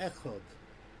שבח אחד,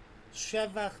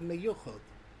 שבח מיוחד.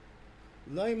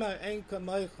 לא אמר אין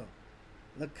כמוך,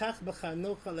 לקח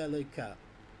בחנוך לאלוקה.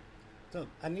 טוב,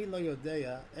 אני לא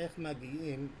יודע איך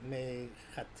מגיעים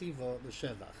מחטיבו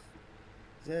לשבח.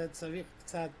 זה צריך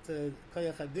קצת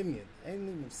כוח הדמיון, אין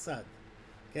לי מושג.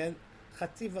 כן?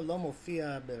 חטיבה לא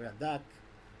מופיע ברד"ק,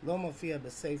 לא מופיע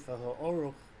בספר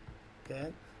האורוך, כן?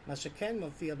 מה שכן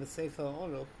מופיע בספר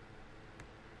האורוך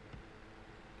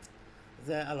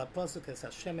זה על הפסוק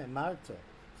השם אמרתו,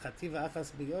 חטיבה אחת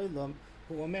באוילום,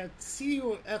 הוא אומר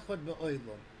ציור אחד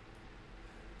באוילום.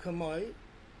 כמוי,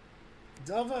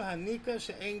 דבר הניקה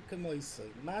שאין כמוי סוי.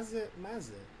 מה זה?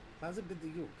 מה זה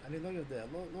בדיוק? אני לא יודע,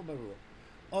 לא ברור.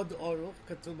 עוד אורוך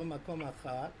כתוב במקום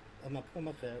אחר,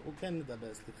 הוא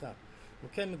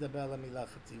כן מדבר על המילה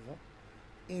חטיבה.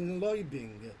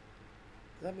 אינלויבינג,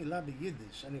 זו מילה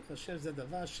ביידיש, אני חושב שזה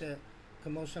דבר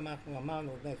שכמו שאנחנו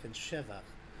אמרנו לכן שבח.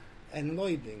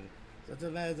 אינלויבינג, זאת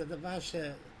אומרת, זה דבר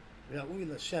שראוי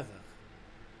לשבח.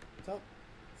 טוב,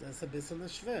 זה בסל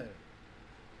לשוור,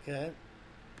 כן?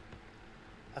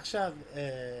 עכשיו,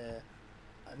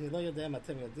 אני לא יודע אם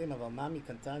אתם יודעים, אבל מאמי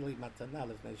קנתה לי מתנה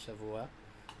לפני שבוע,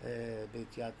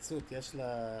 בהתייעצות, יש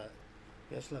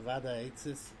לה ועד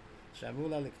העצס, שאמרו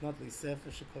לה לקנות לי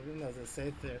ספר שקוראים לה, זה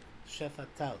ספר שפע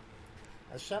טל.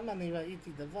 אז שם אני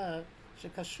ראיתי דבר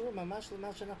שקשור ממש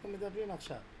למה שאנחנו מדברים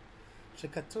עכשיו.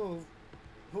 שכתוב,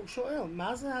 הוא שואל,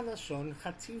 מה זה הלשון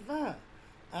חטיבה?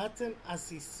 אתם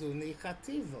עשיסוני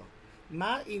חטיבו.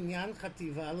 מה עניין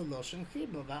חטיבה ללושן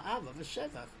חיבו ואהבה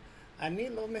ושבח? אני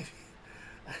לא מבין.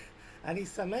 אני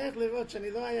שמח לראות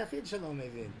שאני לא היחיד שלא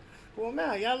מבין. הוא אומר,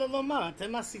 היה לו לומר,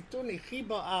 אתם עשיתוני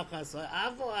חיבו אחס, או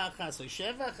אהבו אחס, או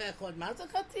שבח אחד, מה זה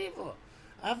חטיבו?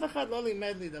 אף אחד לא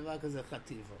לימד לי דבר כזה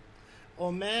חטיבו.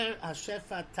 אומר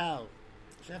השפע טל,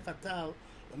 שפע טל,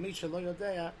 למי שלא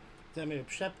יודע, זה מרב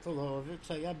שפטל הורוביץ,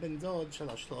 שהיה בן דוד של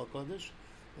השלוח הקודש,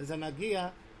 וזה מגיע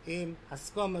עם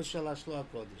הסכומה של השלוח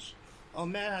הקודש.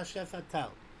 אומר השפע טל,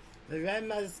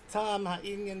 ורמז טעם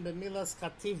העניין במילס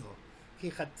חטיבו,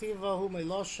 כי חטיבו הוא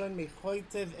מלושון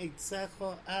מחויטב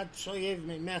עצךו עד שויב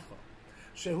ממךו,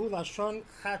 שהוא לשון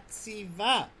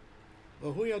חציבה,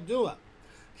 והוא ידוע,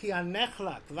 כי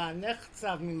הנחלק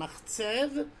והנחצב ממחצב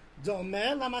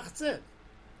דומה למחצב.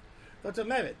 זאת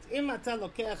אומרת, אם אתה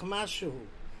לוקח משהו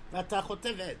ואתה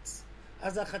חוטב עץ,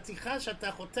 אז החתיכה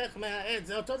שאתה חותך מהעץ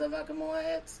זה אותו דבר כמו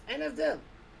העץ, אין הבדל,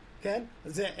 כן?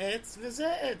 זה עץ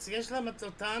וזה עץ, יש להם את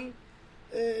אותם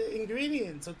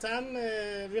ingredients, אותם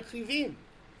רכיבים.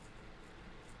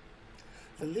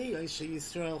 ולי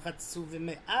שישראל חצו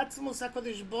ומעצמוס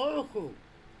הקדוש ברוך הוא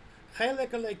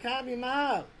חלק הליקה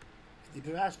ממעל,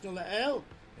 דיברשנו לאל,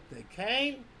 מפני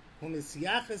כן הוא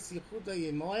מסייחס ייחוד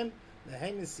הימוהם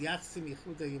והם מסייחסים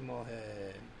ייחוד הימוהם.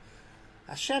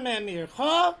 השם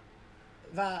האמירכו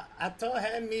ואתו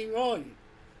האמירוי,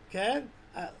 כן?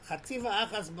 חטיבה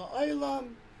אחס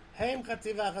באוילום, הם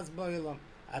חטיבה אחס באוילום,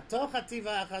 אתו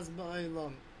חטיבה אחס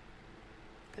באוילום.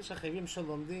 יש אחרים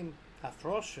שלומדים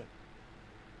הפרושה,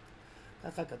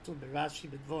 ככה כתוב ברש"י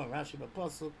בדבור, רש"י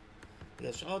בפוסוק,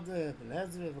 יש עוד בן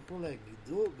עזרא וכולי,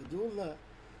 גדולה,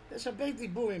 יש הרבה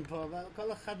דיבורים פה, אבל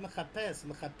כל אחד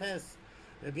מחפש,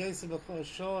 רבי יוסף בכור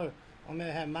שור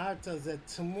אומר, אמרת זה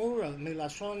תמורה,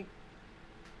 מלשון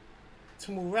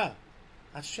תמורה,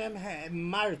 השם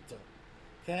האמרת,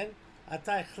 כן?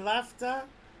 אתה החלפת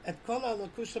את כל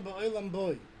הלוקושה בעולם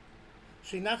בוי,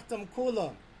 שינחתם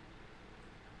כולם.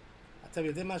 אתם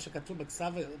יודעים מה שכתוב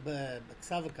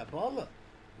בכסב הקבולה?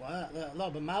 לא,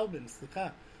 במלבים, סליחה.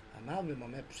 המלבים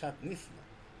אומר פשט נפלא.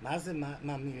 מה זה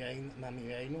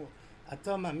מאמירנו?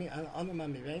 אנו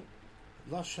מאמירנו?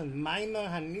 לושן מיימר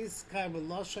הנזכר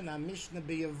בלושן המשנה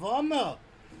ביבומו,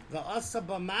 ועושה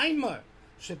במיימר,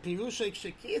 שפירושו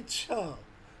כשקידשו.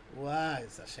 וואי,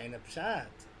 זה שינה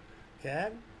פשט,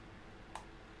 כן?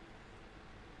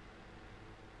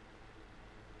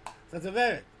 זאת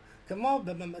אומרת,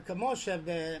 כמו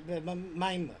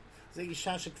שבמיימר, זו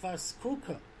אישה שכבר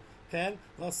זקוקה, כן?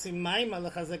 ועושים מיימר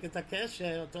לחזק את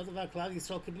הקשר, אותו דבר כלל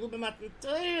ישראל קיבלו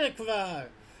במתנתר כבר,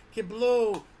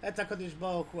 קיבלו את הקדוש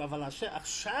ברוך הוא, אבל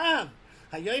עכשיו,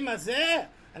 היום הזה,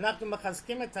 אנחנו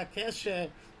מחזקים את הקשר,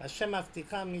 השם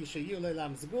מבטיחה מי שיהיו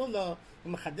לעולם סגולו,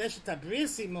 הוא מחדש את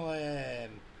הבריס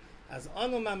עמהם, אז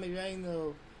אנו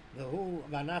מאמירנו,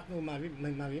 ואנחנו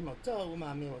מאמירים אותו, הוא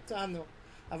מאמיר אותנו,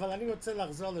 אבל אני רוצה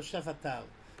לחזור לשפע טל.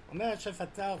 אומר שפע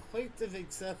טל, חויטב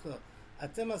עצךו,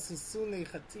 אתם עשיסוני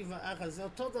חטיבה אחת, זה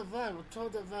אותו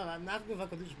דבר, אנחנו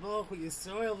והקדוש ברוך הוא,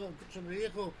 ישראל והקדוש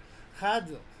ברוך הוא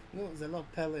חדו. נו, זה לא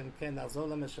פלא אם כן, נחזור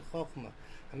למשך חוכמה.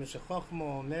 המשך חוכמה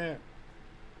אומר,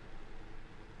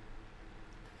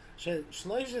 ש13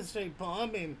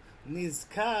 פעמים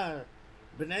נזכר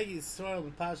בני ישראל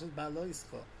בפרשת בעלו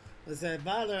ישחו, וזה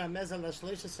בא לרמז על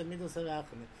 13 מידות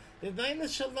הרחמים. ובין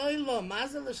השלוילו, מה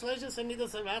זה 13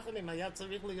 מידות הרחמים? היה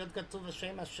צריך להיות כתוב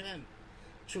השם,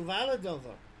 תשובה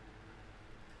לדובר.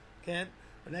 כן?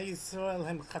 בני ישראל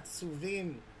הם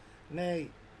חצובים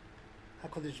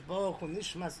מהקדוש ברוך הוא,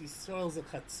 נשמת ישראל זה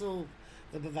חצוב,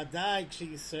 ובוודאי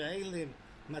כשישראלים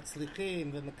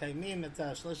מצליחים ומקיימים את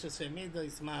 13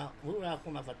 מידות, מה הוא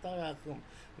רחום, אבטה רחום,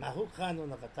 מה הוא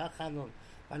חנון, אבטה חנון,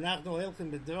 ואנחנו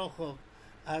הולכים בדרוכו.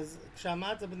 אז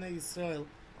כשאמרת בני ישראל,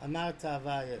 אמרת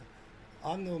הוויה,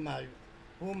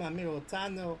 הוא מאמיר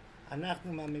אותנו,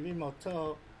 אנחנו מאמירים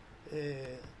אותו.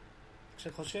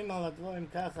 כשחושבים על הדברים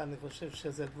ככה, אני חושב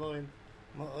שזה דברים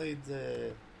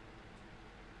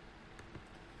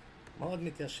מאוד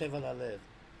מתיישב על הלב.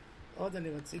 עוד אני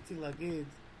רציתי להגיד,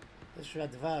 יש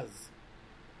רדווז,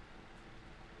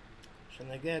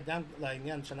 שנגיע גם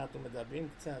לעניין שאנחנו מדברים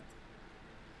קצת.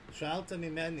 שאלת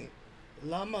ממני,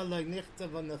 למה לא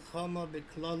נכתב הנחמה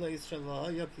בכלולי של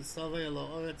ההויה כיסורי על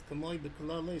האורץ כמוי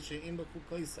בכלולי שאם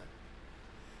בחוקויסה?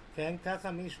 כן,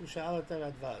 ככה מישהו שאל את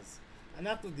הרדווז.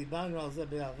 אנחנו דיברנו על זה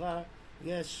בעבר,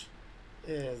 יש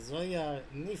זויר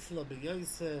נפלא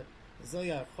ביוסה,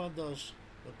 זויר חודש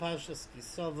בפרשס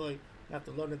כיסובוי,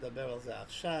 אנחנו לא נדבר על זה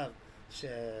עכשיו,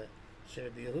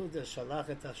 שרבי יהודה שלח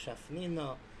את השפנינו,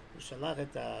 הוא שלח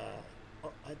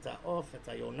את העוף, את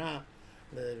היונה,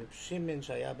 לרב שמעון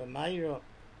שהיה במיירו,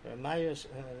 רב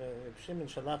שמעון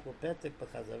שלח לו פתק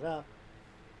בחזרה,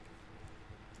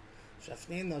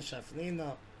 שפנינו.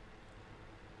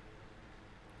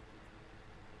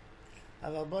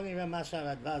 אבל בוא נראה מה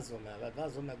שהרדב"ז אומר.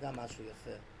 הרדב"ז אומר גם משהו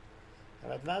יפה.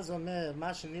 הרדב"ז אומר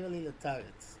מה שנראה לי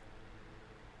לתרץ.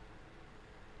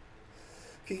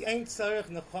 כי אין צורך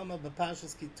נחמה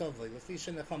בפרשס כי תבוא, לפי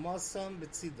שנחמוסם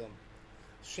בצידום,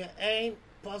 שאין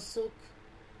פסוק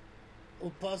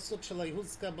ופסוק שלא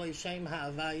יהוזכר בו שם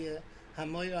ההוויה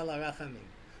המויר על הרחמים.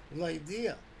 לא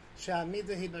ידיע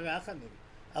שהעמידה היא ברחמים,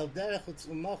 על דרך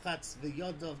ומוחץ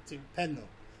ויודוב תרפנו,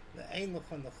 ואין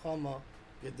לך נחמה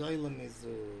גדולה מזו.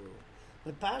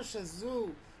 בפרשה זו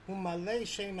הוא מלא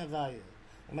שם הוויה.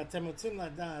 אם אתם רוצים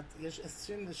לדעת, יש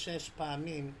 26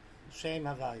 פעמים שם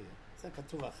הוויה. זה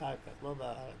כתוב אחר כך, לא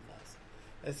בהרדב"ז.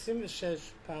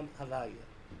 26 פעם הוויה.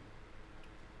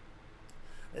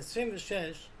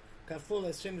 26 כפול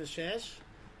 26,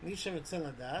 מי שרוצה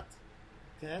לדעת,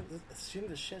 כן?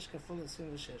 26 כפול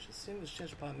 26.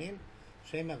 26 פעמים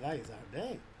שם הוויה, זה הרבה,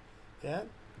 כן?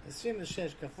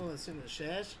 26 כפול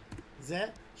 26 זה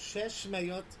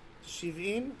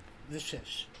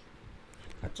 676.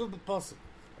 כתוב בפסוק,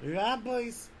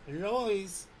 רבויס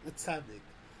רויס לצדיק.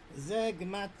 זה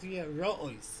גמטריה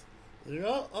רואויס.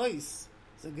 רואויס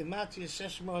זה גמטריה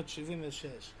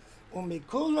 676.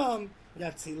 ומכולם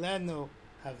יצילנו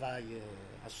הוויה.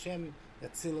 השם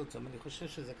יציל אותו. אני חושב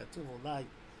שזה כתוב אולי,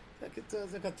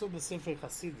 זה כתוב בספר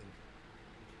חסידים.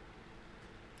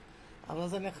 אבל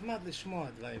זה נחמד לשמוע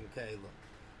דברים כאלו,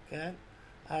 כן?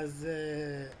 אז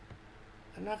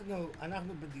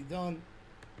אנחנו בדידון,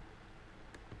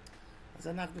 אז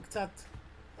אנחנו קצת,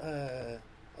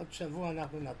 עוד שבוע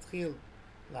אנחנו נתחיל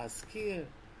להזכיר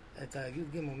את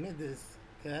הי"ג מידס,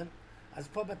 כן? אז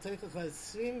פה בתוכחה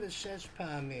 26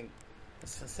 פעמים,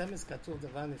 הספסמס כתוב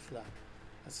דבר נפלא.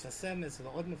 הספסמס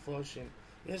ועוד מפורשים,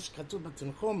 יש כתוב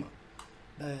בתנחומה,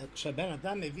 כשבן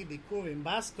אדם מביא ביקורים,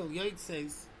 בסקול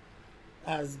יויצייס,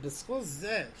 אז בזכות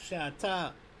זה שאתה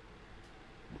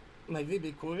מביא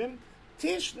ביקורים,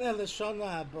 תשנה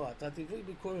לשונה הבא, אתה תביא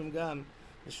ביקורים גם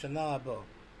לשנה הבא.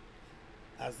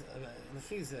 אז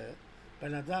לפי זה,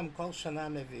 בן אדם כל שנה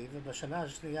מביא, ובשנה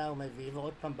השנייה הוא מביא,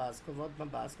 ועוד פעם בסקול, ועוד פעם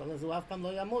בסקול, אז הוא אף פעם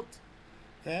לא ימות,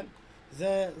 כן?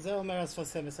 זה אומר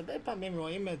הספסמס. הרבה פעמים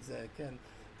רואים את זה, כן?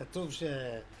 כתוב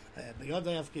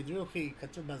שביודע יפקיד רוחי,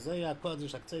 כתוב בזוהר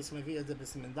הקודש, הקצויס מביא את זה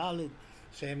בסימן ד',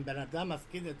 שאם בן אדם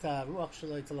מפקיד את הרוח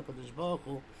שלו אצל הקדוש ברוך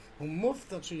הוא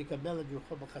מופתע שהוא יקבל את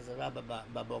רוחו בחזרה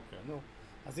בבוקר. נו,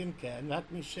 אז אם כן, רק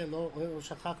מי שלא, הוא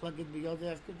שכח להגיד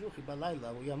ביודע יפקיד רוחי בלילה,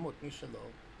 הוא ימות, מי שלא,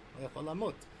 הוא יכול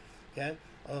למות, כן?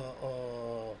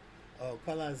 או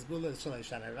כל הסגולה של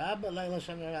השנה רבה, לילה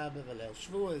שנה רבה וליל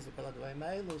שבועס וכל הדברים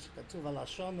האלו שכתוב על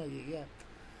השונה יהיה,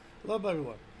 לא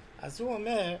ברור. אז הוא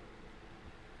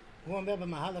אומר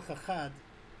במהלך אחד,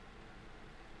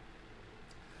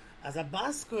 אז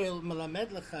הבסקול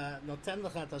מלמד לך, נותן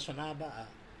לך את השנה הבאה,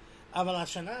 אבל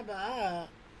השנה הבאה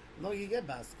לא יהיה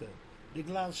בסקול,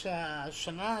 בגלל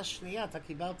שהשנה השנייה אתה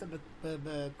קיבלת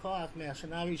בכוח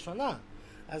מהשנה הראשונה,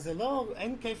 אז זה לא,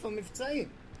 אין כפל מבצעים,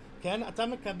 כן? אתה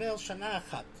מקבל שנה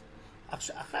אחת.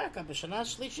 אחר כך, בשנה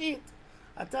השלישית,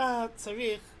 אתה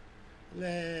צריך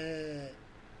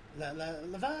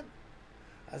לבד.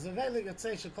 אז זה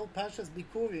יוצא שכל פרשת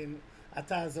ביקורים,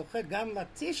 אתה זוכה גם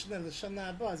לתשנה לשנה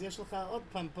הבאה, אז יש לך עוד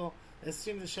פעם פה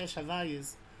 26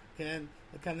 הווייס, כן?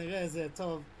 וכנראה זה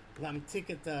טוב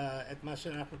להמתיק את מה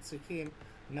שאנחנו צריכים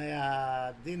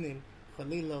מהדינים,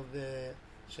 חלילו,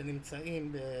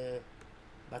 שנמצאים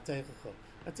בתוכחה.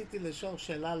 רציתי לשאול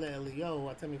שאלה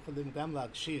לאליהו, אתם יכולים גם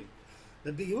להקשיב.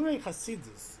 בביאורי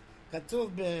חסידוס,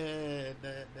 כתוב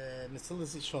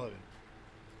במסילת ישרים,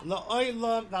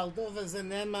 לאוילום, ועל דובר זה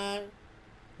נאמר,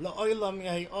 לאוילום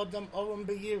יהי אדם אורם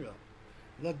בירו,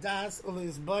 לדס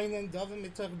ולהסבוינן דובר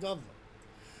מתוך דובר,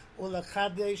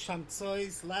 ולחדש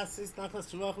המצויס, לסיס,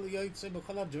 נחס רוח ליוצא,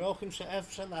 בכל הדרוכים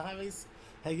שאפשר להריס,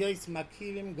 היועץ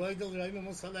מכירים גוידל רואים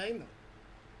מוסלנו.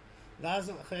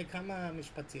 ואז אחרי כמה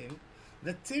משפטים,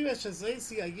 ותראה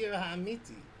שזויסי הירא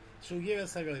האמיתי, שהוא ירא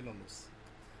הרויממוס.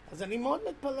 אז אני מאוד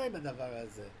מתפלא בדבר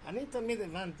הזה. אני תמיד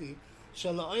הבנתי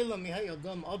שלאוילום יהי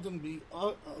אדם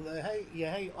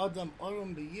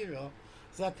אורם בירו,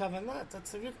 זה הכוונה, אתה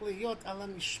צריך להיות על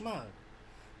המשמר.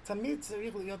 תמיד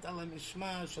צריך להיות על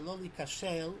המשמר שלא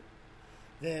להיכשל,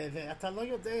 ואתה לא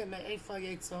יודע מאיפה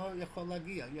היצר יכול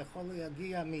להגיע. יכול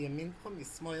להגיע מימינך,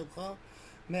 משמאלך,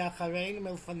 מאחרינו,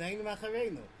 מלפנינו,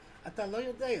 מאחרינו. אתה לא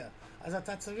יודע. אז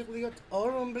אתה צריך להיות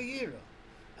אורם בירו.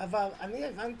 אבל אני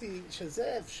הבנתי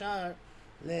שזה אפשר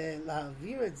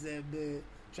להעביר את זה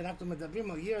כשאנחנו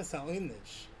מדברים על ירס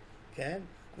העונש, כן?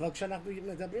 אבל כשאנחנו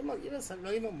מדברים על ירס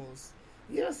הרייממוס,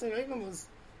 ירס הרייממוס,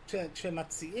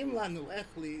 כשמציעים לנו איך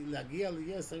להגיע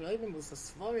לירס הרייממוס,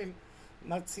 הספורים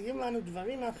מציעים לנו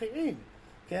דברים אחרים,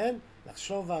 כן?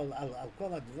 לחשוב על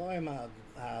כל הדברים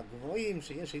הגבוהים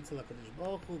שיש אצל הקדוש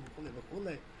ברוך הוא וכו' וכו'.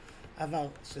 אבל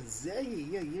שזה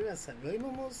יהיה ירס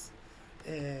הרייממוס,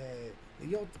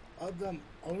 להיות אדם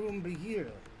אורום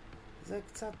בהיר, זה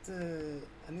קצת,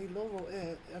 אני לא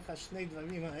רואה איך השני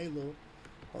דברים האלו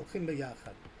הולכים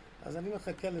ביחד. אז אני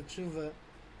מחכה לתשובה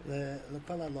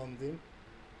לכל הלומדים.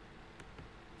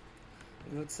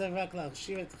 אני רוצה רק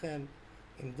להכשיר אתכם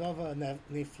עם דבר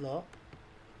נפלא,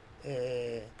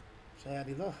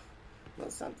 שאני לא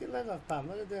שמתי לב אף פעם,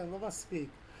 לא יודע, לא מספיק.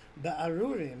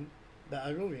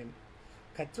 בארורים,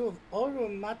 כתוב, אורו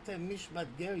מטה משפט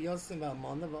גר יוסם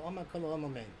ואלמונה ואומר כל העם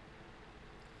אמן.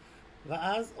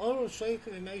 ואז אורו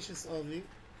שויכה ומשס אביב,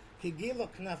 כי גילו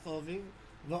כנף אביב,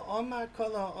 ואומר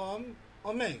כל העם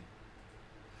אמן.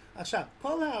 עכשיו,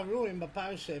 כל הארורים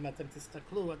בפרשה, אם אתם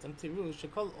תסתכלו, אתם תראו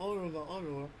שכל אורו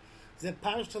ואורו זה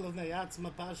פרשה לבני עצמה,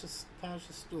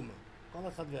 פרשה סתומה, כל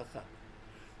אחד ואחד.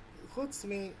 חוץ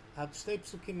מהשתי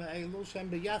פסוקים האלו שהם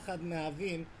ביחד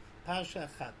מהווים פרשה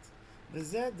אחת.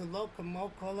 וזה לא כמו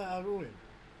כל הארורים.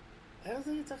 איך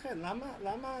זה ייתכן?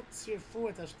 למה צירפו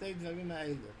את השתי דברים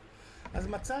האלו? אז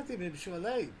מצאתי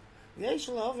בבשועלי, יש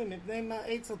לאהוב מפני מה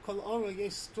אצל כל אורו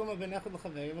יש סתומה בין אחד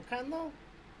לחבר, וכאן לא.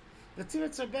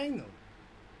 ותרץ רבינו.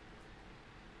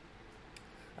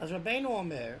 אז רבינו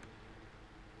אומר,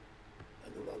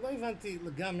 לא הבנתי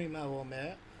לגמרי מה הוא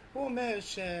אומר, הוא אומר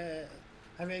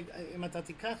הרי אם אתה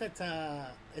תיקח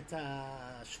את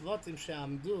השבטים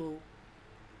שעמדו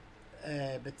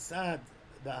בצד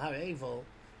בהר עיבל,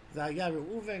 זה היה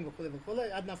ראובן וכו' וכו'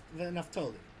 עד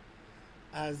ונפתולי.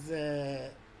 אז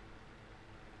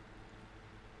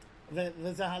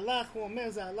וזה הלך, הוא אומר,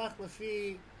 זה הלך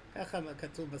לפי, ככה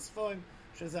כתוב בספורים,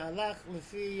 שזה הלך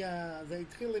לפי, זה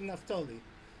התחיל עם נפתולי.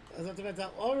 זאת אומרת,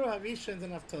 האורו הראשון זה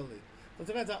נפתולי. זאת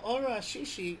אומרת, האורו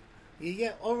השישי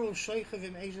יהיה אורו שויכה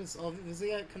ומשס אביב, וזה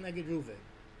יהיה כנגד ראובן.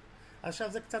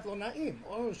 עכשיו זה קצת לא נעים,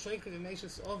 אורו שויכה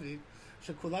ומשס אביב,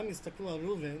 שכולם יסתכלו על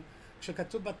ראובן,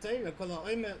 כשכתוב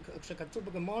בתורה, כשכתוב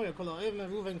בגמרא, כל האוהב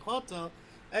ראובן חוטא,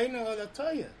 אינו על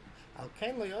התורה. על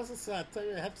כן לא יעשה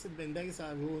התורה הפסד בין בייס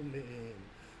הארורים,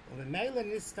 וממילא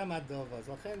נסתם הדוב, אז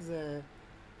לכן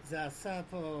זה עשה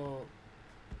פה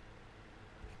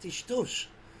טשטוש,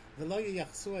 ולא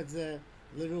ייחסו את זה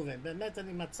לראובן. באמת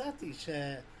אני מצאתי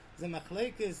שזה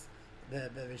מחלקס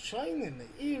בראשונים,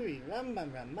 מאירי, רמב"ם,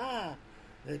 רמה,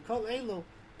 וכל אלו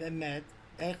באמת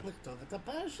איך לכתוב את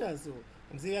הפרשה הזו.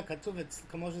 אם זה יהיה כתוב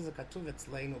כמו שזה כתוב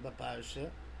אצלנו בפרשה,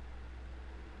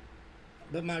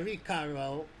 במרי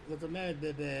קארו, זאת אומרת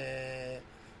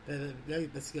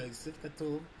בסייסף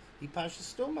כתוב, היא פרשה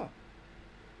סתומה.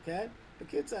 כן?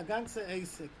 בקיצור, הגנצה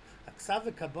עסק. הכסף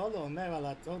וקבולה אומר על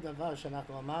אותו דבר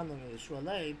שאנחנו אמרנו מישוע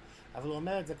לב, אבל הוא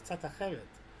אומר את זה קצת אחרת.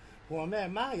 הוא אומר,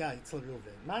 מה היה אצל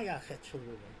ראובן? מה היה החטא של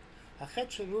ראובן? החטא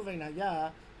של ראובן היה,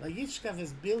 וישכב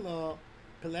אז בילו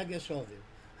פלגש אביב.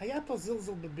 היה פה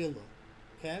זלזול בבילו,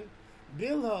 כן?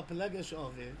 בילו פלגש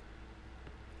אביב,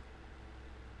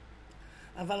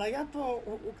 אבל היה פה,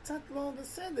 הוא קצת לא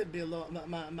בסדר בילו,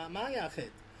 מה היה החטא?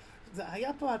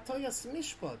 היה פה הטויס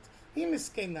משפט, היא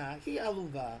מסכנה, היא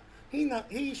עלובה,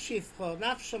 היא שפחה,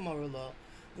 נפש אמר לו,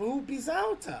 והוא ביזה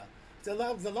אותה.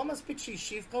 זה לא מספיק שהיא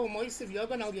שפחה, הוא מויסיב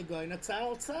יוגן על יגוין, הצער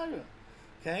על צער,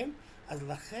 כן? אז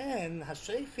לכן,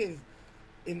 השכיב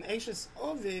עם אשס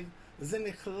אביב, זה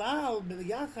נכלל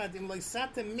ביחד עם לא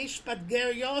יסתם משפט גר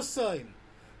יוסוים,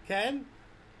 כן?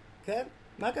 כן?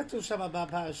 מה כתוב שם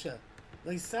בפרשה?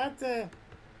 לא יסתם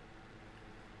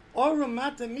אורו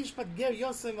מטה משפט גר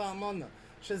יוסוים ואלמונה,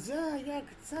 שזה היה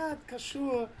קצת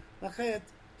קשור לחטא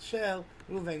של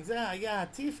ראובן. זה היה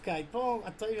הטיפקאית, פה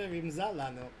התורה רמזה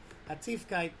לנו,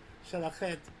 הטיפקאית של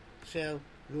החטא של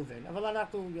ראובן. אבל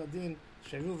אנחנו יודעים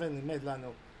שראובן לימד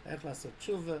לנו איך לעשות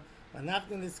תשובה,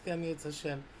 ואנחנו נזכה מעץ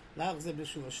השם, להחזיר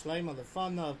בשובה שלמה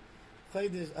לפניו,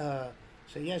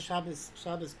 שיש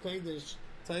שבס קודש,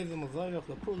 טוב ומבורך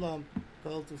לכולם,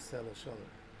 כל תוסלה שלום.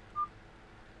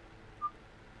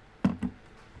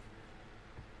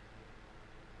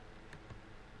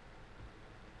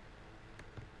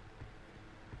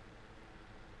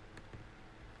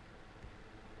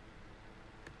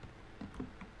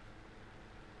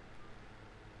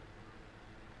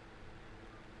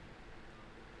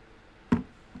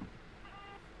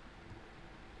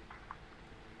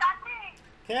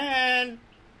 כן.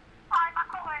 היי, מה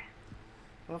קורה?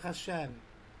 ברוך השם.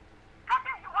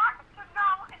 Tati, you want to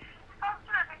know if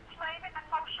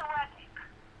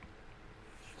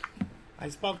I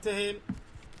spoke to him.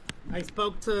 I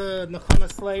spoke to Nechama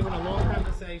Slave in a long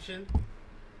conversation,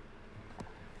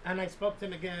 and I spoke to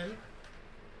him again.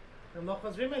 And no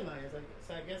chazrim elai.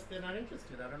 So I guess they're not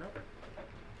interested. I don't know.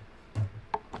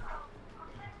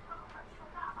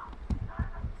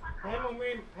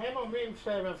 הם אומרים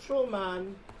שרב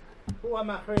שולמן הוא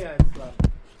המכריע אצלם.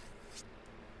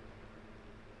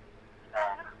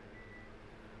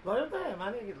 לא יודע, מה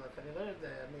אני אגיד לך? אני לא יודע,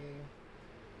 אני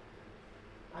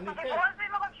כן. דיברו על זה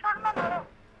עם הרב שולמן או לא?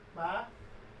 מה?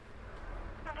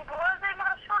 דיברו על זה עם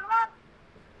הרב שולמן?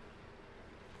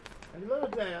 אני לא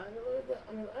יודע,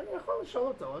 אני יכול לשאול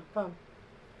אותו עוד פעם.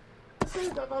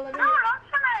 בסדר, אבל אני... לא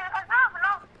משנה, עזוב,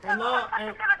 לא.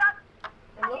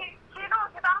 אני, כאילו,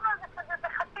 דיברנו על זה כזה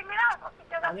בחצי מילה.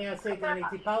 אני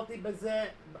טיפלתי בזה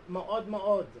מאוד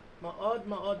מאוד, מאוד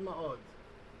מאוד מאוד.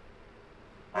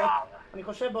 אני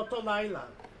חושב באותו לילה.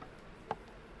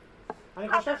 אני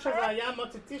חושב שזה היה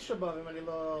מוצא תשעה באב, אם אני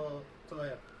לא טועה.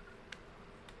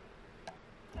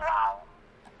 וואו.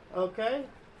 אוקיי?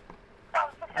 טוב,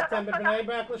 אתם בבני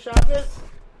ברק לשבס?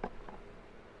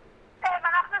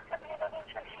 אנחנו אצל ילדים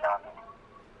של שלומי.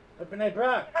 בבני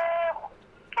ברק?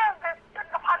 כן,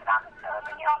 ונוכל גם אצל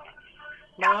יומי.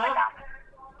 מה?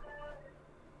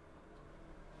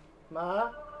 מה?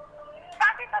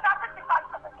 באתי תודה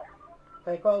שטיפלת בזה.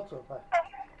 היי, כל טוב, ביי.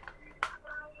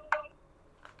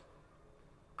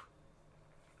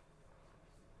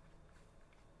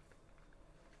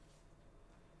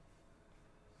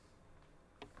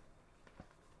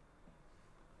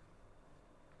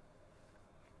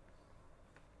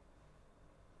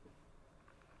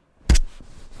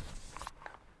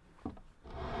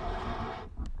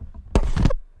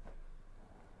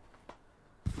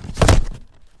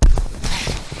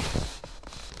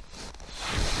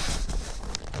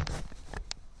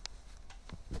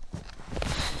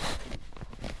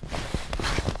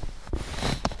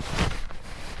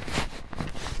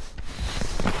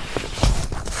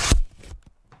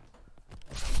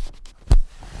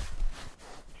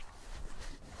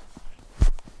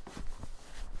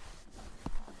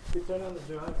 You turn on the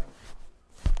driver.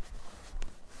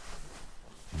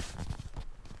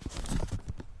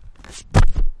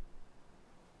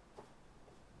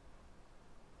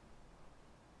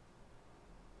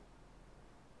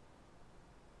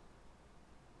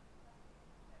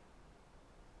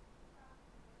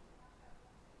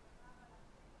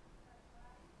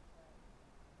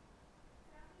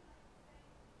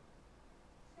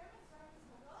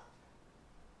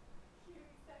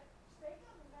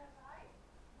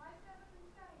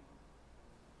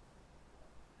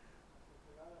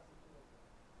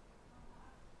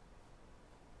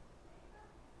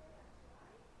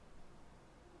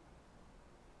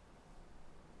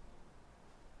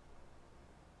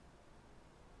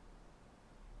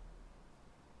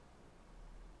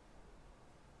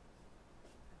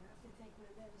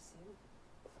 Medicine.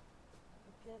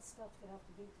 That stuff that I have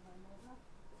to give to my mother.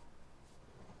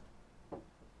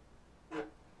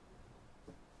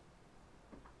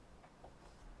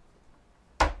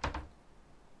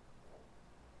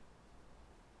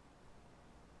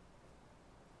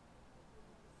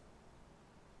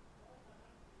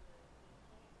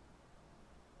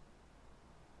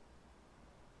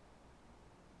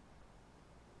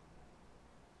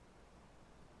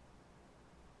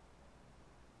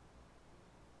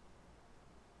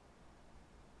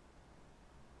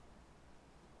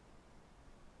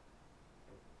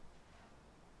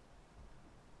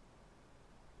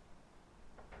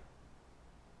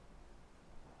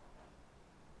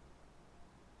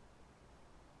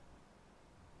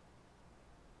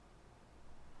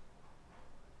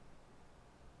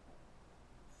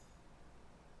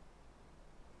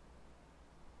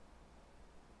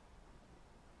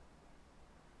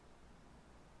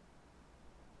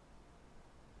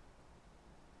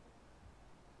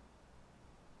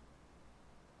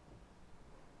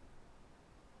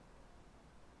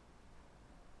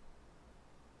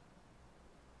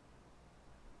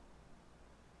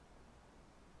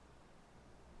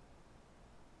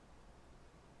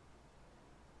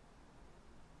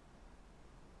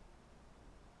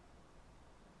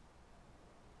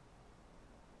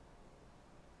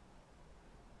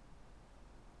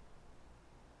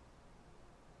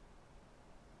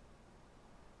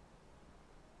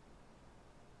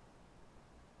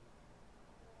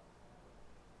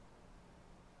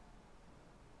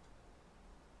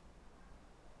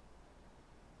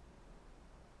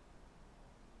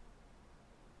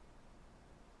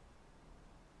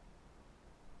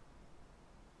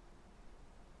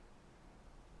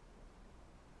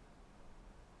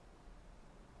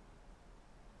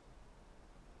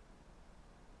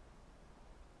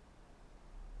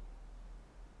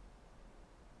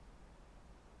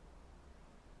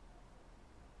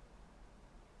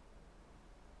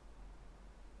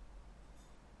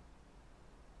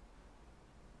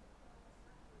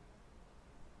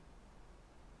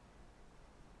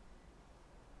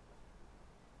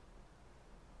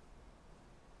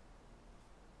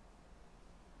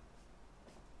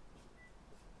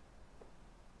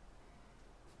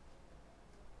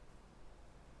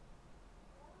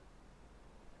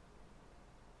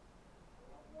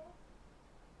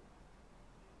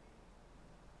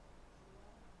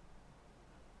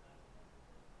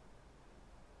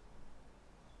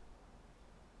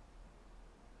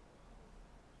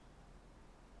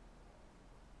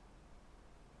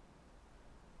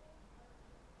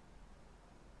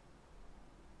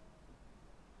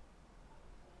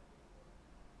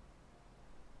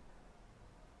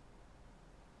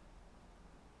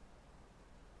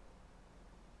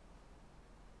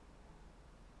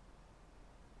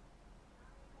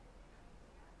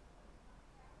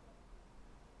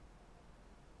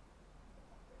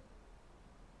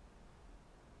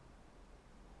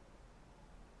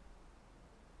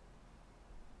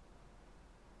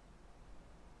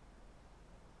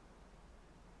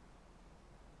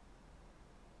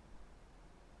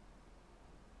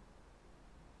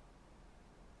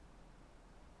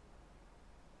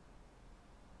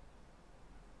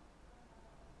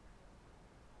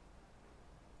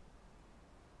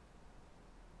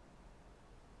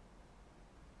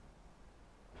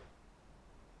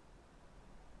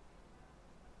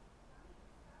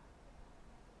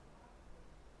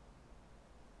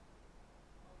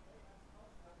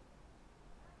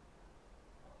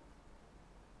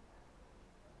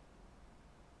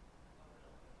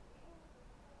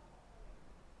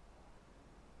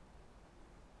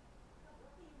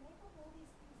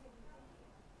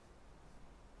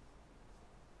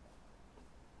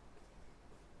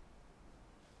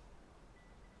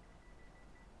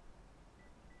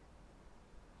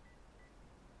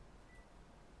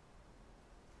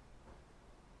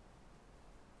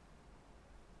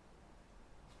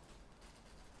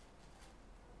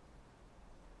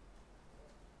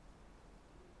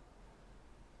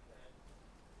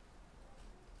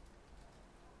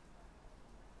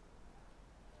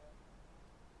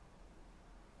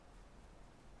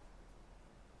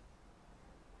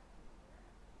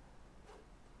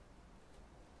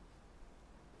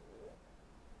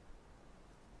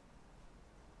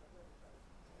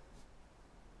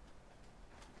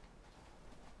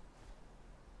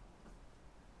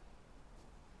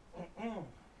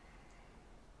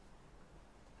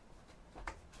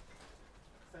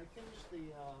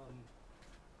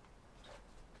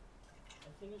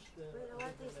 finished the Wait, I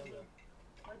want Victor this Miller. again.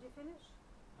 What'd you finish?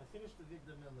 I finished the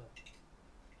Victor Miller.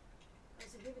 I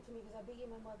said, give it to me because I'll be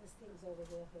getting my mother's things over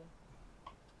there. Here.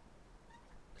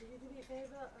 Could you do me a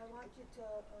favor? I want you to,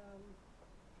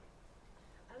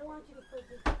 I don't want you to put,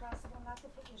 if possible, not to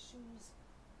put your shoes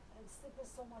and slippers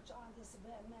so much on this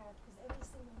mat because every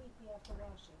single week we have to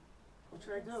wash it. What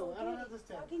should I do? So I don't How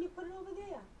understand. can you put it over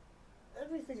there?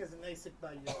 Everything is basic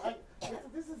by you.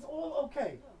 This is all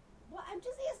okay. No. Well, I'm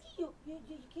just asking you. You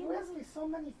can't. You ask me so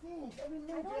many things. Every I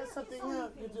minute don't you ask ask something. you so many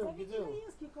Yeah, you things. do. You Everything do. I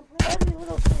ask you complain. Every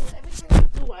little thing, everything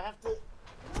I do, I have to. No,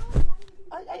 not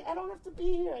even. I don't have to be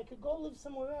here. I could go live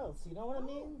somewhere else. You know what I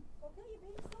mean? Okay, you're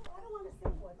being so. I don't want to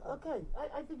say what. Okay.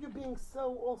 I think you're being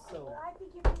so also. But I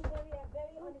think you're being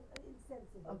very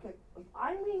insensitive. Okay.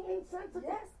 I'm being insensitive.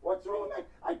 Yes. What's wrong with that?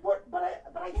 I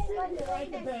Okay, sit but here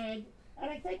wait like a a bag and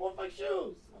I take off my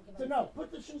shoes. Okay, So but- no, put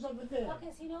the shoes over there.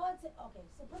 Okay, so you know what? Okay,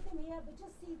 so put them here, but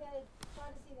just see that. Try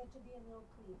to see that you're being a little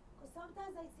clean. Because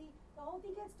sometimes I see the whole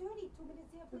thing gets dirty. 2 minutes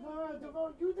here.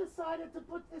 Devon, you decided to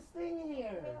put this thing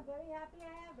here. Okay, I'm very happy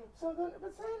I have it. So then,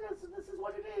 but say this is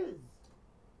what it is.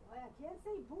 I can't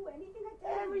say boo. Anything I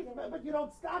tell you. But you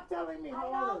don't stop telling me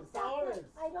how it is. How it is.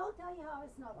 I don't tell you how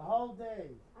it's not. The whole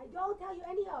day. I don't tell you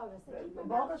any hours. So keep your Baruch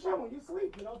mouth Hashem, shut. when you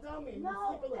sleep, you don't tell me. You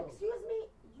No, sleep a little. excuse me.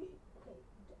 Okay,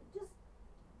 just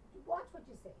watch what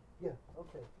you say. Yeah,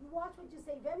 okay. You watch what you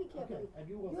say very carefully. And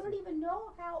you will You don't even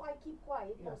know how I keep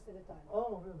quiet Yeah. most of the time.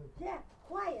 Oh, really? Yeah,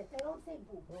 quiet. I don't say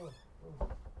boo. Oh.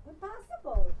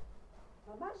 Impossible.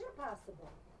 Mama's impossible.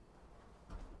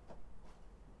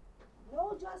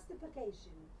 No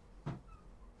justification.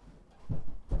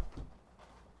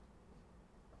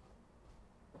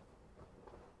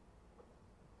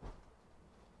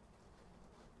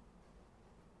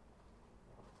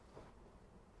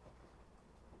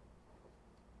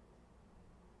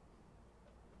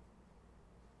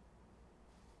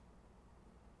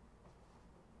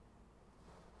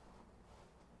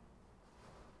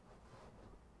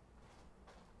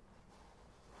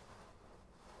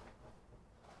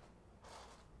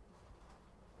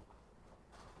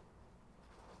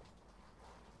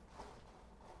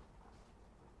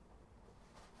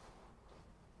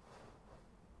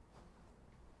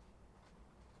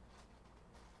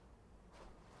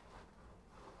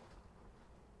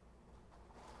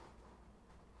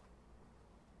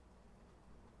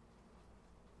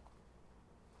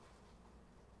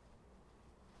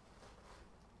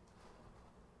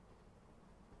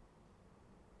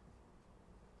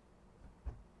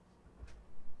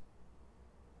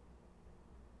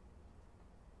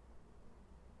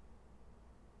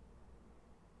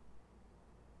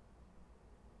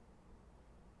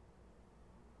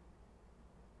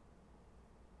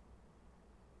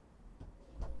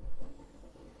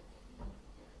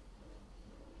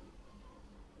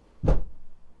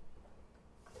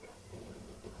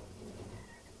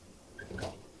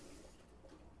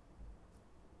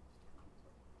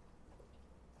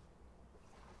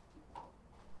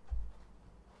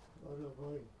 Oh,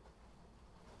 boy.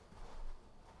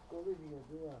 Go with you,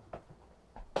 do that.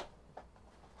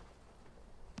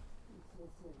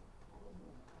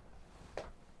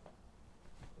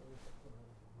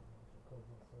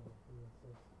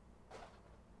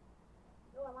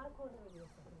 No, I want to call Henry a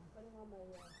second. I'm putting on my.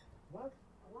 What?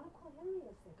 I want to call Henry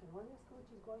a second. I want to ask her what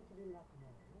she's going to do now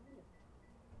tomorrow.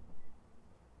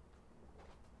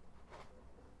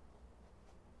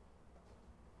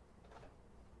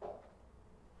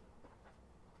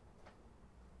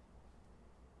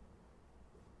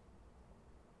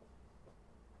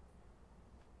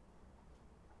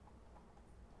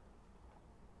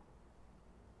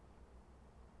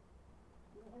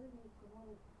 Henry, good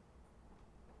morning.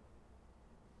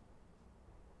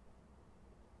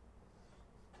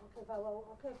 Okay, well,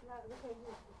 okay, you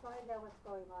find out what's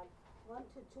going on. 1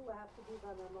 to 2, I have to be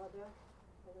by my mother.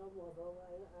 I don't know, though.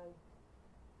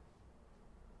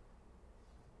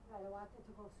 I wanted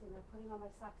to go soon. I'm putting on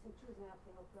my socks and shoes and I have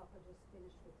to help Rafa just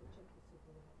finish with the chicken soup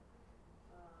or whatever.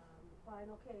 Fine,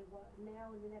 okay, what,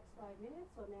 now in the next 5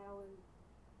 minutes or now in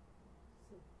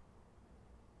soup?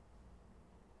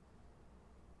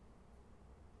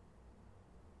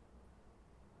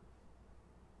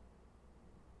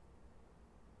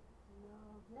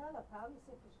 No, they'll probably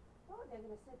sit for, oh, they're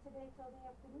gonna sit today till the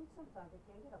afternoon sometime. They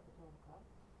can't get up at 12 o'clock.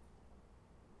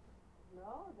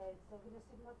 No, they're gonna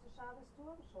sit up to Shabbos too,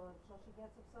 I'm sure she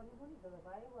gets up Sunday morning. The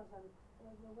Levaya was on,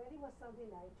 the wedding was Sunday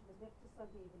night, she was next to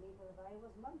Sunday evening, the Levaya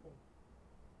was Monday.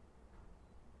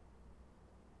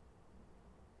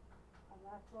 I'm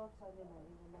not sure Sunday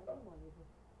morning, the Monday morning.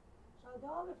 So,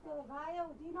 Dov, if the Levaya,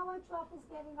 do you know when Truffle's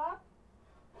getting up?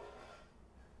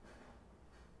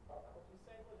 What you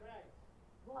said was right.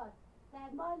 What?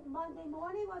 That Monday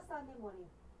morning or Sunday morning?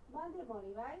 Monday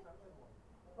morning, right? Sunday morning.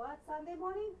 What? Sunday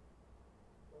morning?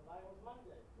 The lie was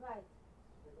Monday. Right.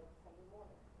 They got up Sunday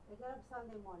morning. They got up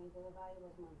Sunday morning. The Levi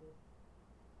was Monday.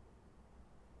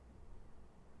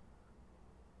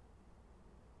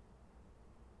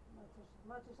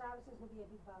 Much as Shabbos is going to be a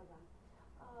big balagan.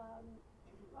 I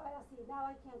see.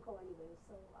 Now I can't go anyway,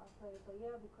 so I'll play it by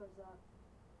ear because bye.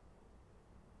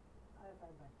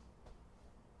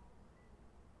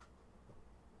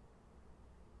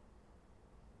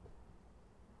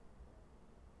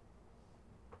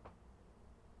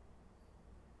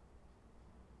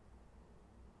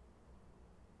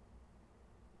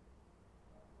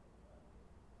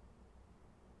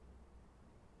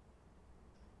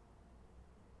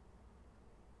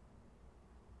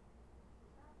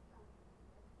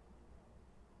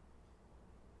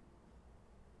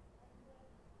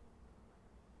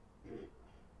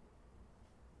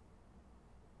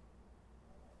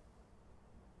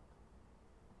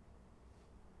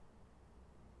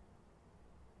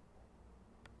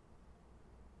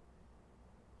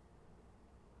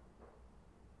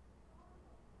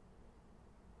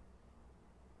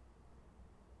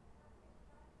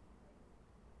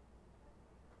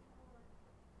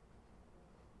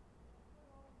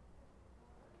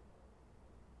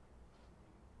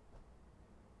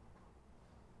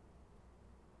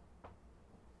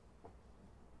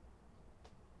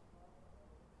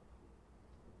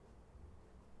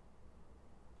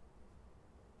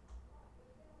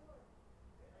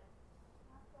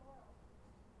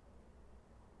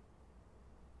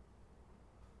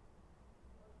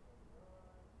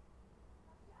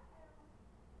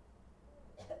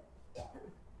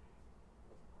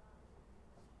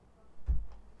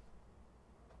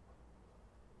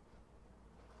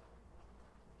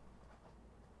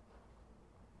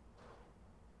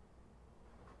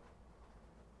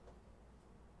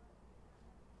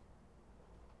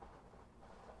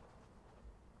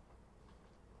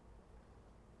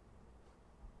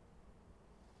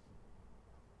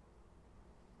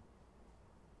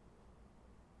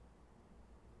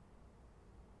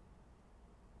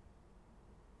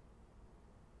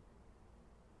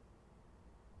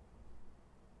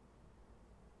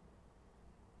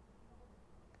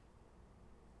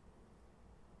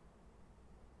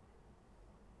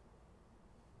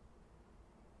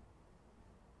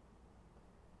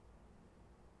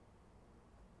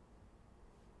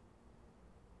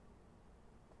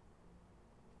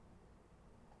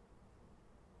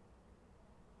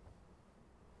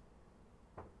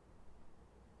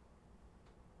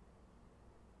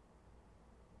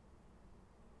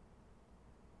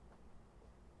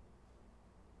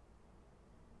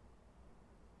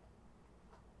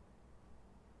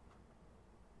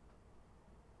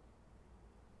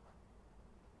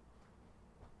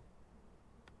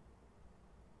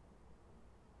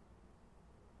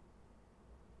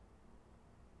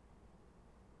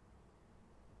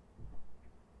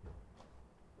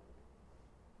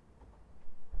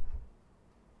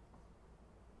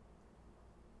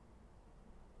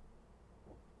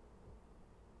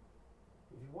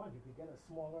 If you want, you could get a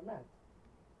smaller mat.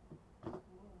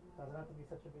 Doesn't have to be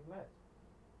such a big mat.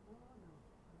 No. I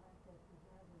like the mat that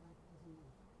doesn't move.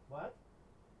 What?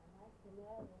 I like the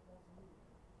mat that doesn't move.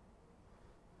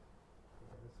 You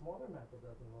get a smaller mat that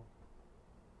doesn't move.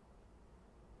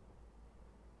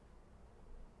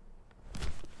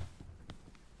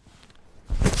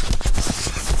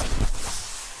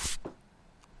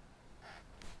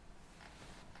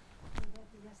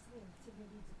 Yesterday, Tigger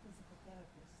needs a physical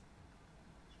therapist.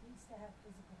 She needs to have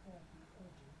physical therapy,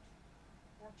 urgent.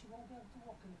 Now she won't be able to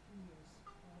walk in a few years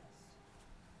or less.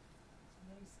 It's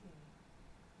very scary.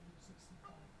 Age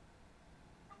 65.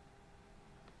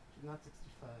 She's not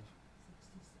 65.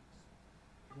 66.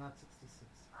 She's not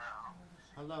 66. How old is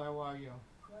she? Hello, how are you?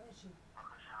 What is she?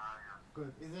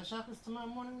 Good. Is there Shabbos tomorrow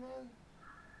morning then?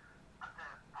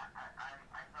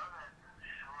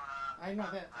 I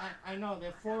know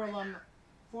that four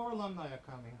alumni are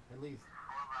coming, at least.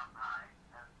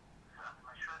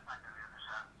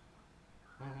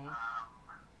 Mm-hmm.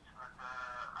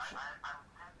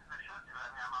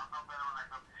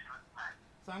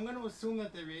 So I'm going to assume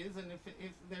that there is, and if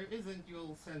there isn't,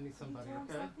 you'll send me somebody,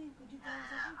 okay? Could you tell him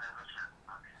something?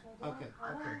 Okay,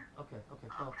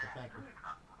 thank you.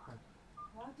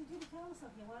 Why did you tell us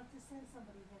something? Why don't you send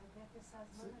somebody there to get this house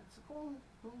money? So call.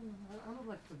 I don't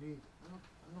like to be. I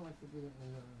don't like to be in.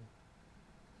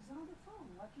 He's on the phone.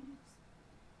 Why can't you?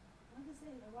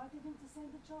 Why did you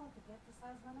send the child to get this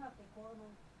house money up? They call him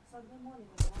on Sunday morning.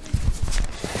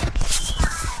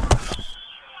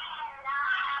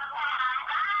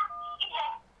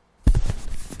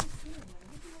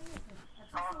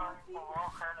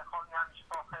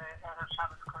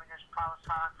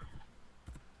 thoughts.